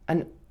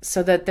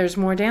so that there's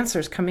more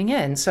dancers coming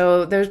in.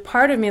 So there's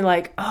part of me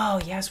like, oh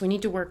yes, we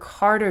need to work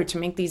harder to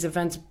make these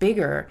events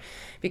bigger,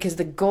 because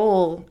the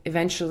goal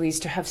eventually is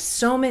to have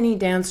so many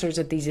dancers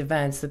at these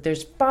events that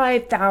there's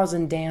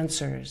 5,000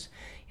 dancers.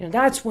 You know,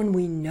 that's when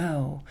we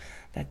know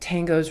that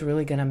tango is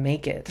really going to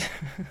make it.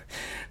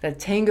 That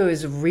tango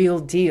is a real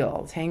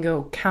deal.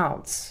 Tango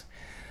counts.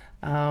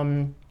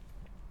 You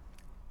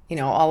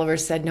know, Oliver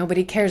said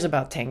nobody cares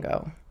about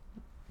tango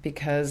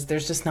because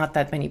there's just not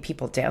that many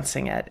people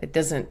dancing it. It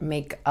doesn't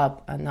make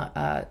up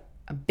a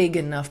big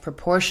enough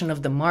proportion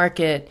of the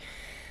market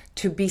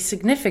to be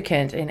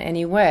significant in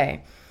any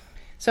way.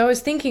 So I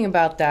was thinking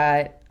about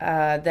that,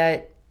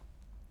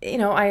 you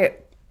know, I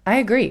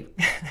agree.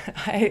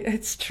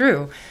 It's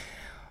true.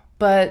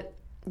 But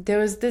there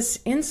was this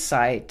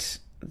insight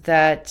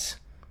that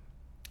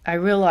I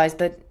realized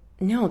that,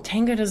 no,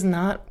 tango does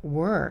not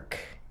work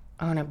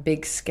on a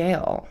big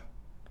scale.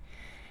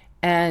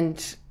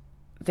 And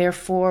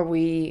therefore,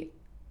 we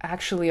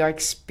actually are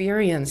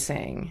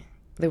experiencing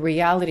the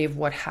reality of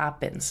what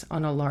happens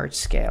on a large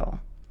scale.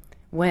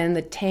 When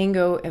the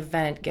tango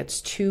event gets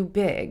too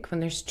big, when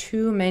there's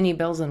too many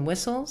bells and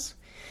whistles,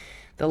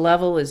 the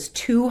level is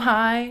too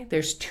high,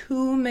 there's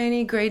too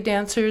many great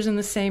dancers in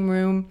the same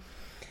room,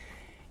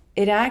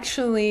 it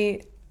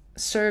actually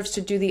serves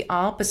to do the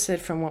opposite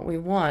from what we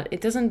want.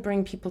 It doesn't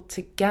bring people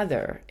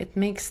together. It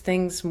makes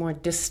things more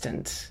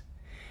distant.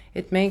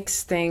 It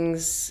makes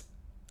things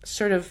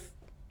sort of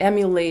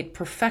emulate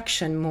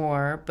perfection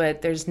more,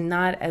 but there's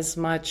not as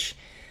much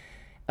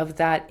of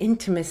that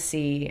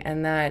intimacy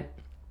and that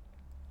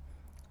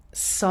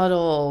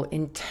subtle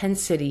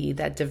intensity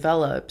that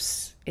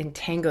develops in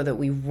tango that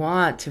we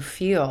want to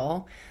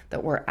feel,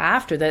 that we're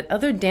after, that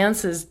other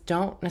dances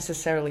don't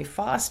necessarily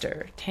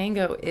foster.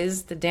 Tango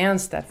is the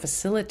dance that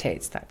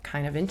facilitates that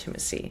kind of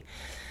intimacy.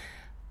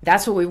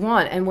 That's what we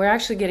want, and we're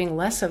actually getting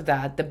less of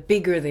that the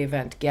bigger the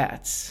event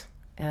gets.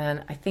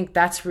 And I think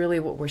that's really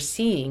what we're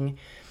seeing,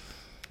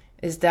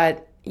 is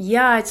that,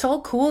 yeah, it's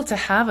all cool to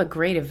have a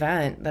great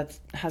event that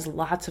has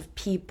lots of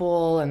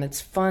people and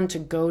it's fun to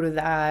go to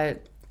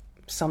that.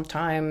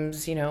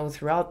 sometimes,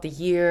 throughout the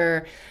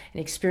year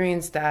and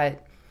experience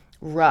that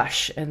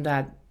rush and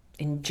that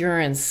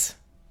endurance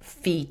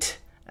feat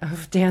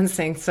of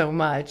dancing so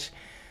much.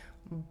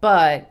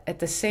 But at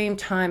the same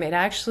time, it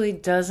actually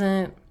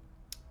doesn't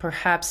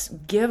perhaps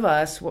give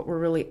us what we're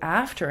really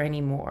after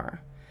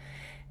anymore.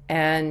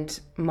 And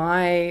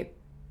my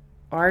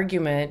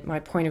argument, my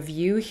point of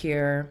view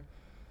here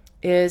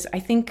is I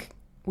think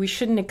we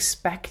shouldn't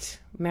expect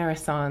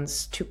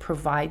marathons to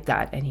provide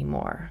that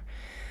anymore.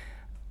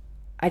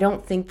 I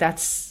don't think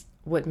that's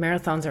what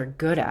marathons are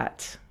good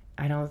at.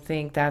 I don't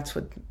think that's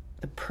what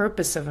the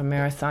purpose of a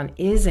marathon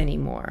is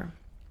anymore.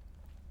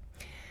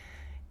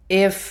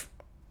 If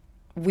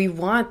we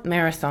want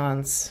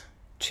marathons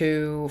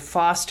to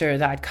foster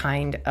that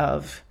kind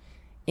of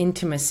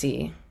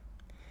intimacy,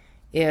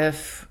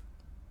 if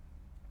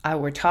I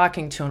were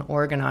talking to an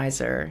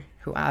organizer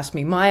who asked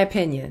me my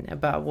opinion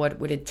about what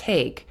would it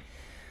take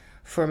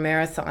for a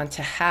marathon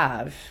to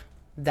have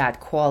that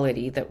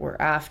quality that we're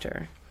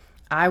after,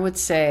 I would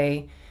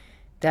say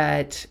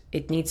that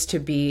it needs to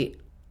be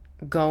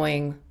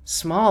going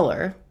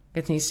smaller.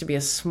 It needs to be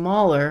a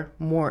smaller,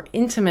 more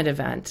intimate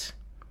event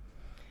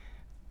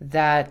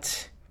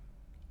that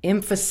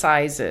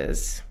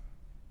emphasizes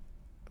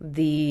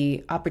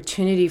the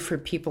opportunity for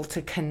people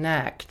to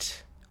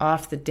connect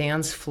off the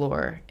dance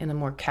floor in a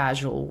more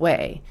casual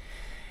way.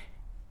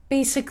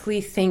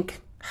 Basically,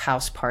 think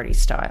house party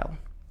style.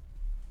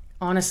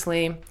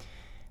 Honestly,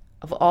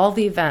 of all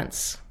the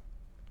events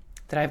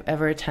that I've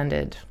ever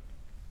attended,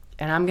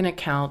 and I'm going to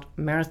count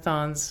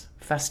marathons,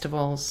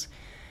 festivals,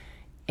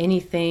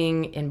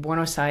 anything in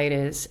Buenos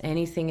Aires,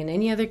 anything in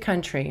any other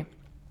country,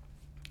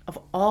 of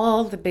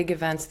all the big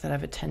events that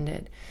I've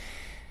attended,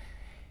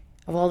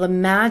 of all the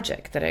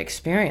magic that I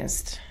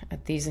experienced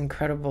at these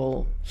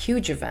incredible,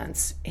 huge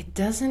events, it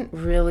doesn't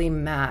really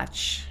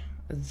match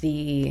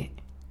the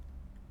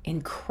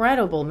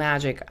incredible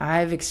magic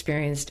I've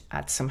experienced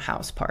at some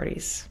house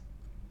parties.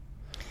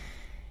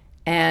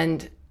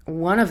 And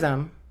one of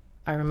them,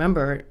 I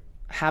remember,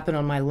 happened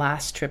on my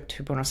last trip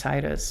to Buenos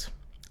Aires.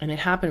 And it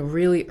happened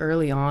really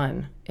early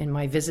on in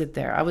my visit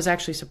there. I was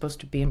actually supposed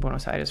to be in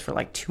Buenos Aires for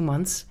like 2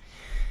 months.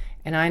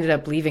 And I ended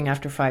up leaving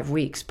after 5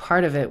 weeks.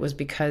 Part of it was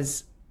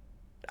because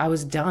I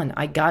was done.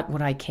 I got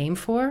what I came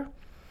for.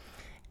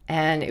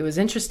 And it was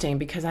interesting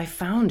because I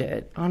found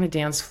it on a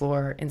dance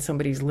floor in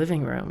somebody's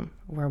living room,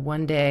 where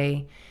one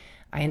day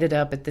I ended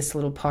up at this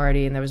little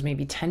party and there was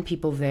maybe 10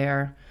 people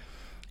there.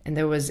 And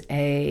there was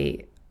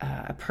a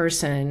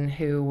person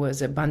who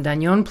was a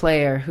bandoneon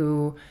player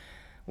who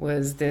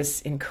was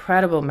this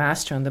incredible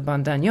master on the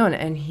bandoneon.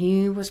 And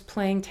he was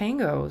playing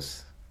tango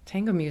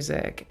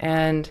music.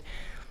 And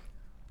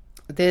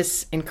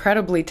this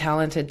incredibly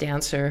talented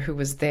dancer who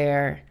was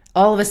there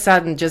all of a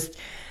sudden just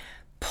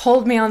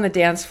pulled me on the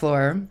dance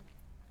floor,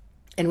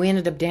 and we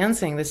ended up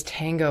dancing this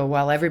tango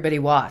while everybody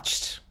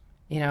watched,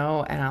 and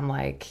I'm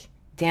like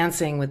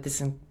dancing with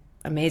this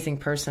amazing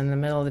person in the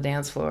middle of the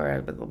dance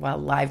floor while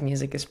live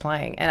music is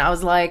playing. And I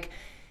was like,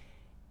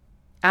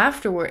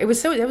 afterward, it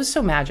was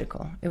so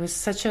magical. It was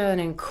such an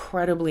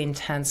incredibly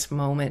intense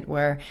moment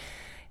where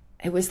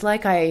it was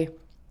like I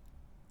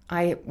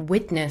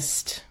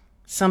witnessed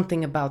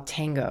something about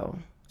tango,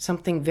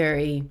 something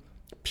very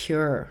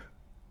pure.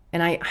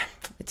 And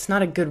it's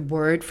not a good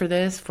word for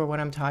this, for what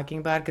I'm talking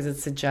about, because it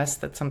suggests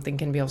that something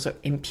can be also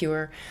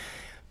impure.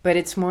 But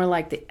it's more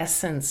like the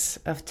essence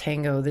of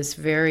tango, this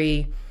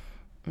very,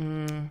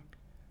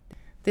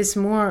 this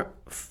more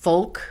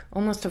folk,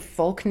 almost a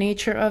folk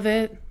nature of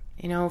it,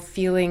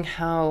 feeling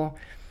how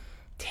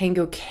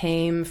tango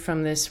came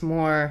from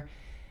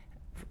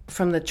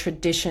from the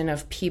tradition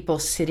of people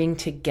sitting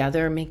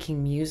together,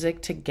 making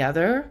music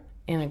together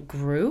in a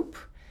group.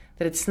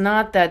 That it's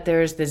not that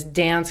there's this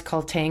dance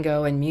called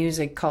tango and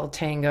music called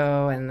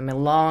tango and the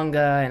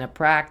milonga and a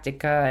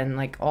practica and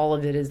like all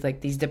of it is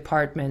like these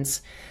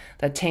departments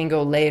that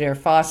tango later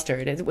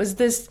fostered. It was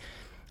this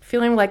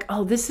feeling like,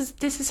 oh, this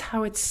is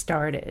how it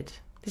started.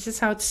 This is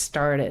how it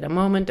started. A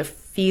moment of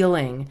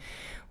feeling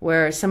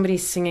where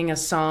somebody's singing a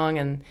song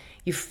and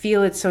you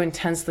feel it so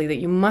intensely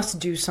that you must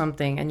do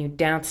something and you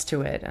dance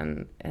to it.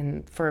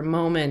 And for a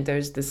moment,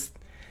 there's this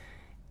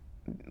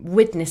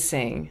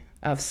witnessing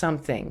of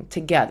something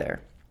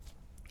together.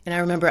 And I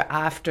remember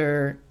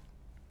after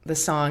the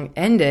song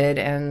ended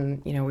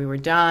and, we were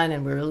done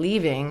and we were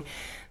leaving,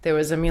 there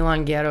was a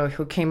milonguero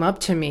who came up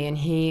to me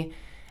and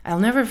I'll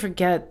never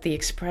forget the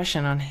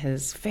expression on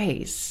his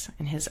face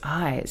and his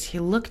eyes. He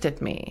looked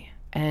at me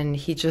and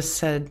he just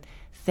said,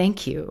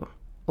 "Thank you,"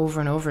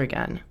 over and over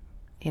again.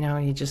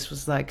 He just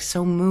was like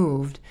so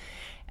moved.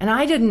 And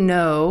I don't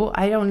know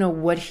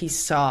what he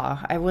saw.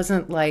 I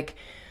wasn't like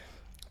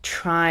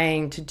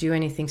trying to do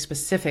anything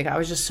specific. I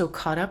was just so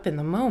caught up in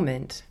the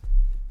moment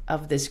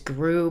of this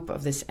group,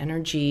 of this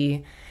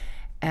energy.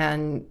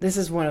 And this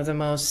is one of the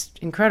most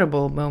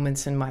incredible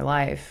moments in my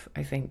life,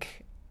 I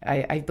think.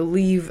 I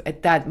believe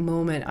at that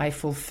moment I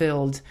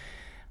fulfilled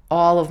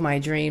all of my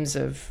dreams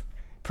of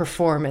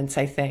performance,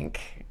 I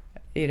think.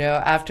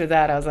 After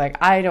that, I was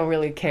like, I don't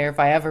really care if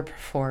I ever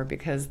perform,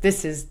 because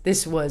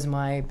this was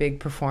my big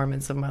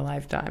performance of my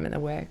lifetime in a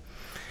way.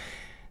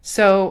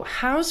 So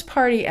house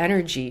party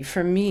energy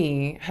for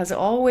me has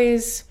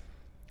always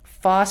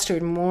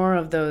fostered more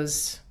of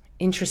those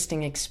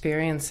interesting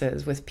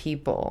experiences with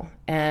people.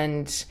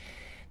 And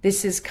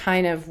this is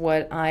kind of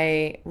what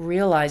I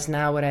realize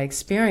now, what I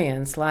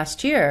experienced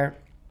last year,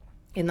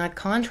 in that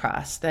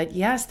contrast, that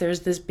yes,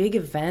 there's this big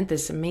event,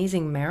 this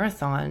amazing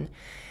marathon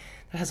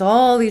that has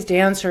all these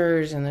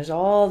dancers and there's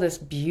all this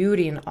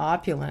beauty and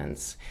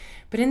opulence.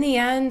 But in the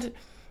end,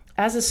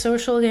 as a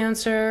social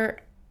dancer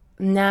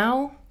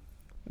now,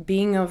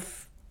 being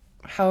of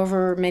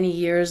however many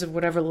years of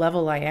whatever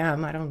level I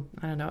am, I don't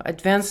know,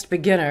 advanced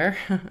beginner,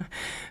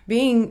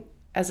 being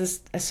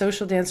as a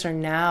social dancer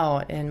now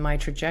in my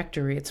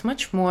trajectory, it's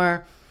much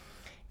more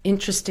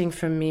interesting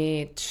for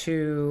me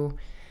to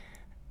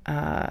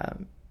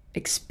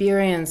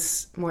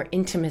experience more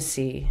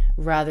intimacy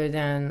rather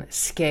than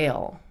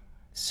scale.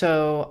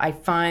 So I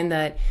find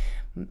that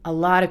a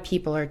lot of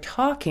people are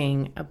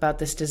talking about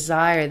this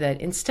desire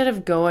that instead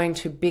of going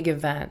to big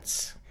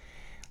events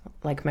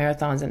like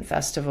marathons and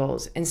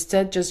festivals,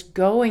 instead just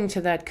going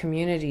to that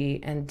community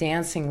and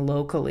dancing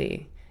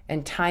locally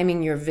and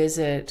timing your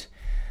visit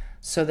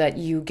so that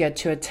you get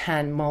to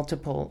attend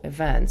multiple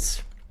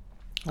events,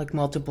 like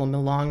multiple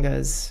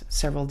milongas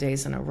several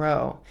days in a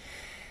row.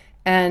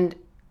 And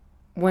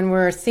when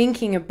we're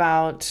thinking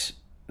about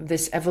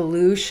this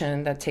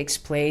evolution that takes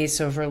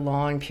place over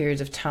long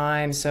periods of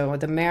time, so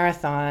the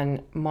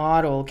marathon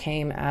model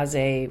came as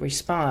a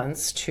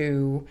response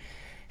to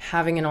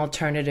having an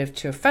alternative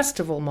to a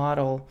festival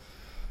model.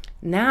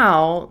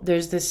 Now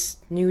there's this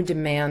new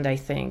demand, I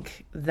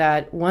think,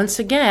 that once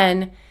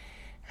again,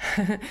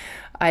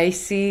 I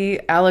see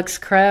Alex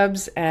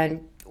Krebs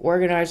and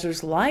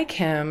organizers like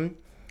him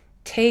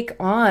take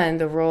on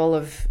the role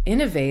of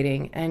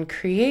innovating and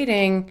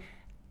creating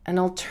an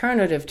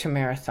alternative to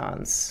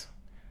marathons.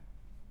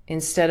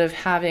 Instead of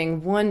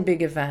having one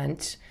big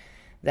event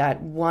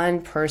that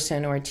one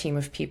person or a team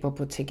of people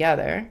put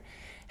together,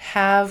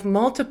 have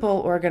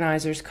multiple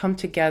organizers come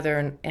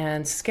together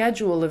and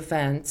schedule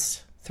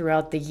events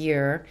throughout the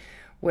year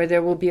where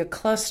there will be a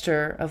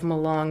cluster of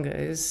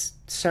milongas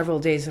several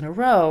days in a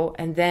row,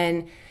 and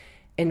then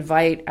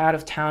invite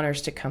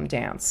out-of-towners to come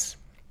dance.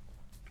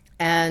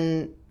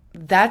 And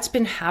that's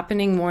been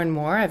happening more and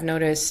more. I've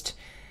noticed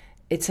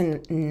it's a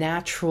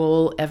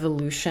natural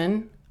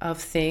evolution of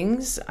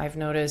things. I've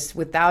noticed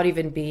without it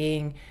even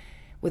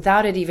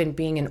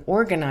being an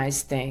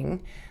organized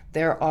thing,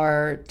 there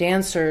are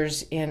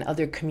dancers in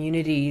other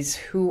communities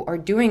who are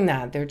doing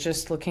that. They're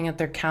just looking at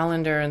their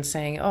calendar and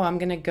saying, oh, I'm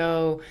going to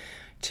go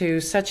to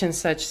such and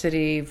such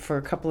city for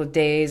a couple of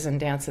days and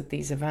dance at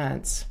these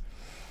events.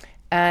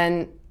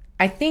 And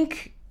I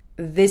think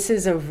this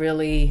is a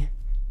really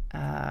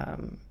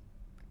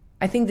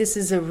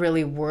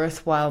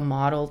worthwhile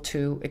model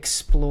to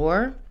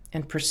explore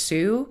and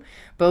pursue,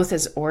 both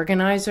as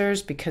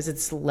organizers, because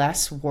it's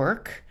less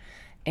work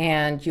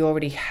and you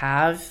already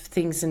have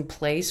things in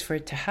place for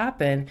it to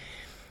happen,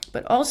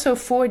 but also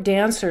for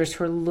dancers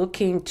who are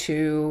looking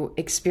to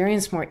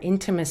experience more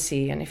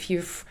intimacy. And if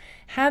you've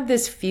had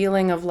this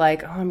feeling of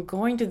like, oh, I'm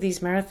going to these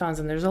marathons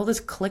and there's all this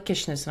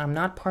cliquishness and I'm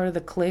not part of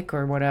the clique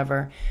or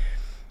whatever,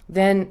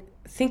 then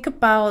think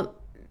about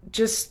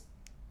just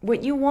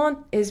what you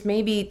want is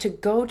maybe to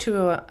go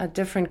to a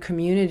different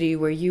community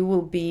where you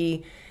will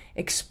be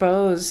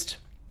exposed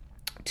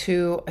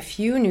to a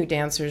few new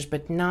dancers,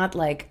 but not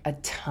like a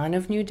ton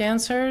of new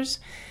dancers.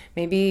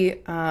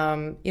 Maybe,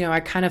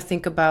 I kind of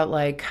think about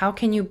like, how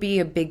can you be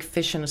a big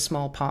fish in a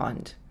small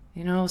pond?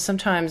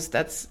 Sometimes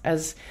that's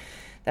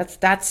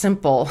that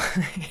simple.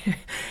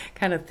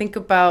 Kind of think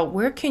about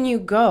where can you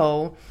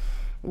go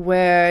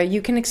where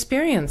you can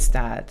experience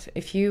that.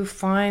 If you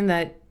find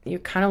that you're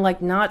kind of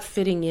like not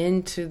fitting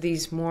into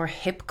these more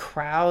hip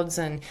crowds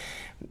and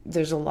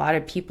there's a lot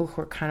of people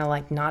who are kind of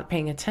like not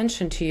paying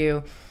attention to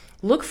you,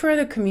 look for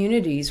the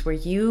communities where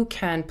you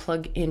can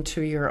plug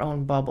into your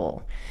own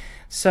bubble.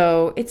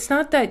 So it's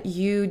not that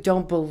you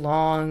don't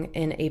belong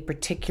in a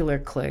particular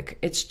clique.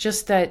 It's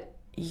just that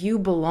you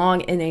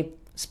belong in a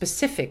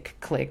specific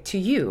clique to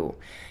you.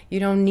 You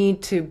don't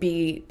need to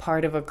be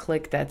part of a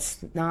clique that's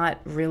not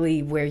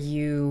really where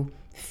you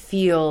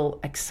feel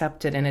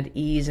accepted and at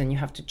ease and you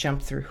have to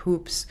jump through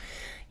hoops.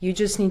 You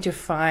just need to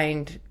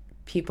find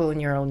people in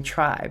your own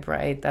tribe,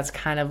 right? That's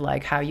kind of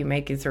like how you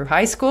make it through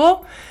high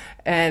school.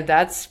 And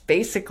that's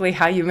basically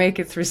how you make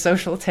it through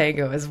social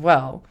tango as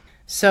well.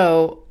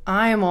 So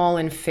I am all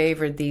in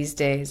favor these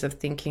days of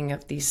thinking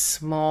of these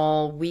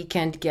small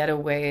weekend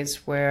getaways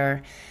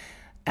where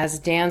as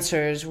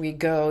dancers, we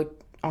go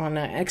on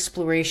an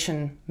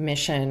exploration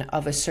mission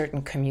of a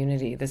certain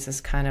community. This is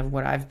kind of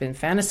what I've been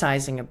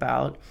fantasizing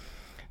about,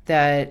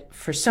 that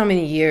for so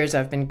many years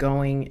I've been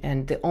going,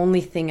 and the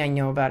only thing I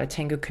know about a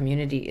tango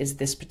community is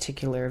this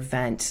particular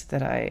event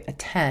that I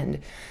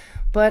attend.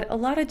 But a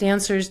lot of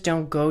dancers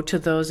don't go to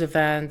those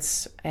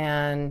events,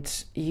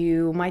 and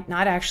you might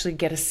not actually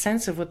get a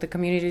sense of what the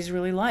community is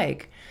really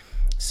like.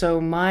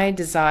 So my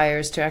desire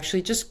is to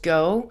actually just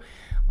go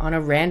on a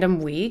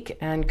random week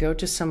and go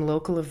to some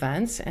local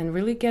events and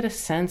really get a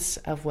sense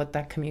of what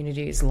that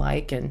community is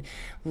like and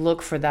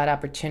look for that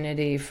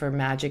opportunity for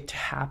magic to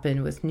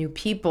happen with new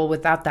people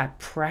without that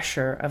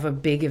pressure of a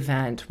big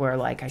event where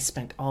like I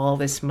spent all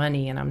this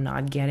money and I'm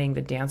not getting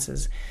the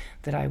dances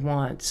that I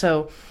want.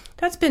 So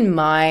that's been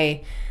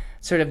my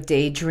sort of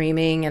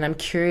daydreaming, and I'm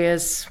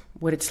curious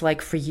what it's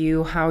like for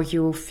you, how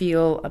you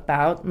feel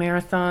about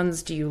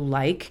marathons. Do you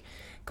like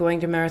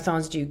going to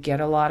marathons? Do you get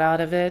a lot out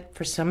of it?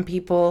 For some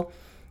people,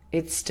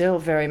 it's still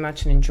very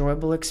much an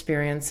enjoyable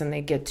experience and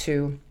they get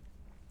to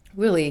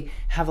really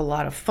have a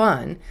lot of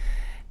fun.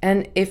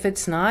 And if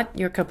it's not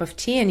your cup of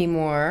tea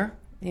anymore,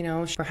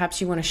 perhaps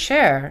you want to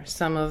share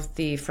some of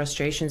the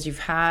frustrations you've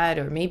had,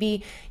 or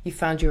maybe you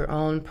found your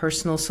own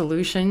personal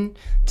solution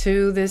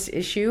to this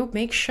issue.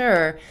 Make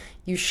sure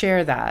you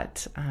share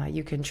that.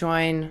 You can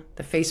join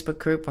the Facebook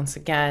group once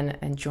again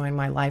and join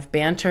my live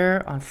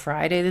banter on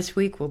Friday this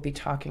week. We'll be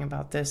talking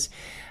about this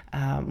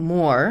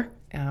more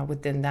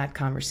within that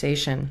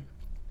conversation.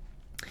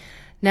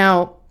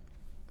 Now,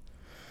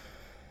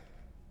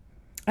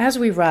 as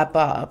we wrap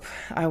up,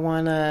 I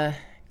want to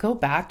go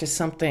back to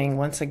something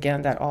once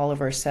again that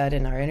Oliver said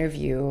in our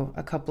interview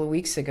a couple of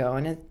weeks ago.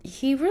 And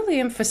he really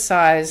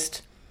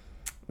emphasized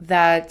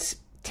that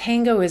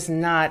tango is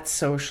not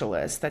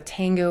socialist, that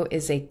tango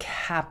is a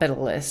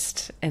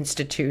capitalist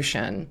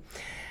institution.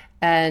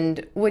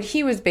 And what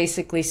he was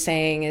basically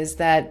saying is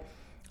that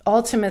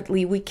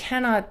ultimately we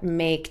cannot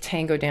make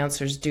tango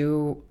dancers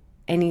do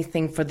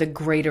anything for the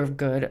greater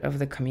good of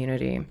the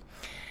community.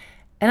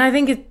 And I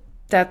think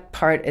that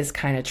part is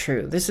kind of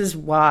true. This is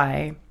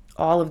why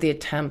all of the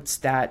attempts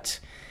that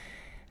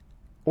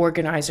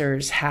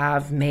organizers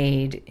have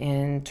made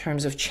in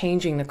terms of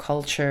changing the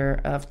culture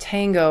of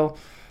tango,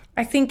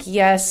 I think,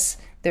 yes,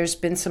 there's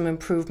been some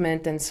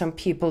improvement and some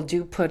people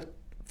do put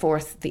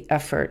forth the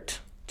effort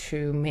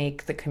to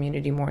make the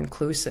community more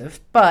inclusive.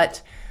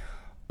 But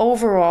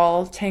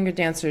overall, tango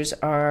dancers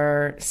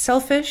are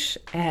selfish,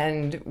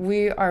 and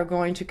we are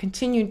going to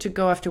continue to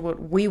go after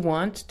what we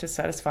want to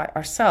satisfy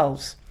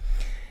ourselves.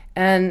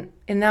 And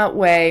in that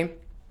way,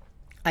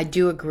 I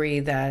do agree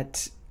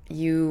that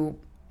you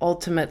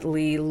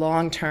ultimately,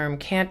 long-term,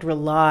 can't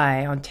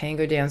rely on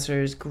tango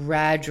dancers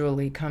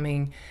gradually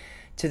coming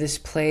to this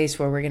place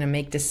where we're going to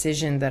make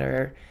decisions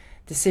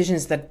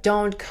that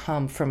don't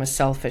come from a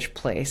selfish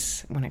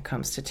place when it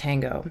comes to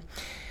tango.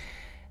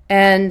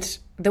 And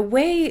the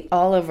way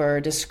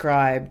Oliver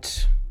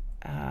described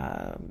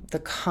the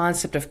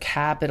concept of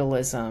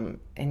capitalism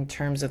in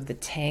terms of the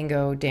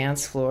tango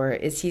dance floor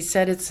is, he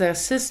said, it's a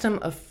system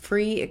of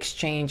free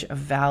exchange of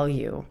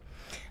value.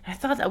 I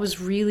thought that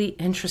was really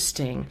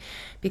interesting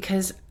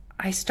because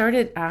I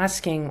started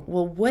asking,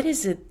 well, what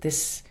is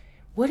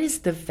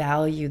the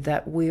value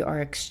that we are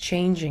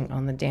exchanging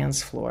on the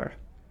dance floor?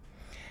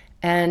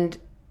 And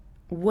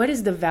what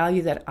is the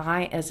value that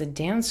I, as a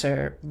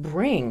dancer,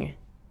 bring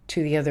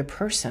to the other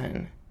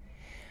person?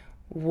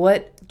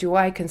 What do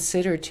I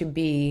consider to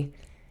be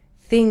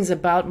things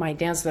about my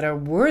dance that are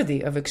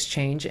worthy of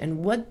exchange?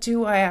 And what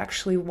do I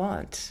actually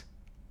want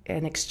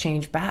in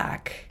exchange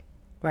back,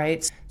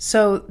 right?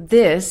 So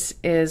this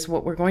is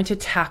what we're going to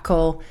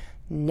tackle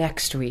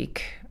next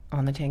week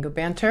on the Tango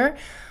Banter.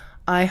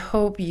 I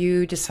hope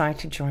you decide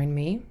to join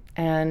me.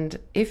 And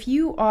if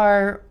you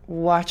are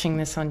watching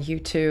this on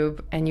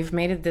YouTube and you've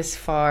made it this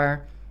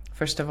far,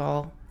 first of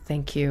all,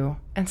 thank you.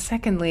 And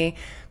secondly,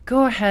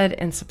 go ahead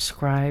and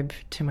subscribe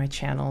to my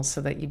channel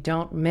so that you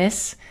don't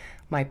miss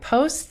my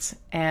posts.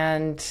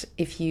 And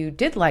if you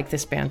did like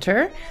this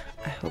banter,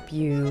 I hope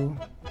you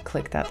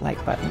click that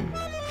like button.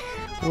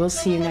 We'll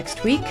see you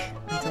next week.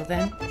 Until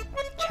then,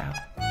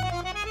 ciao.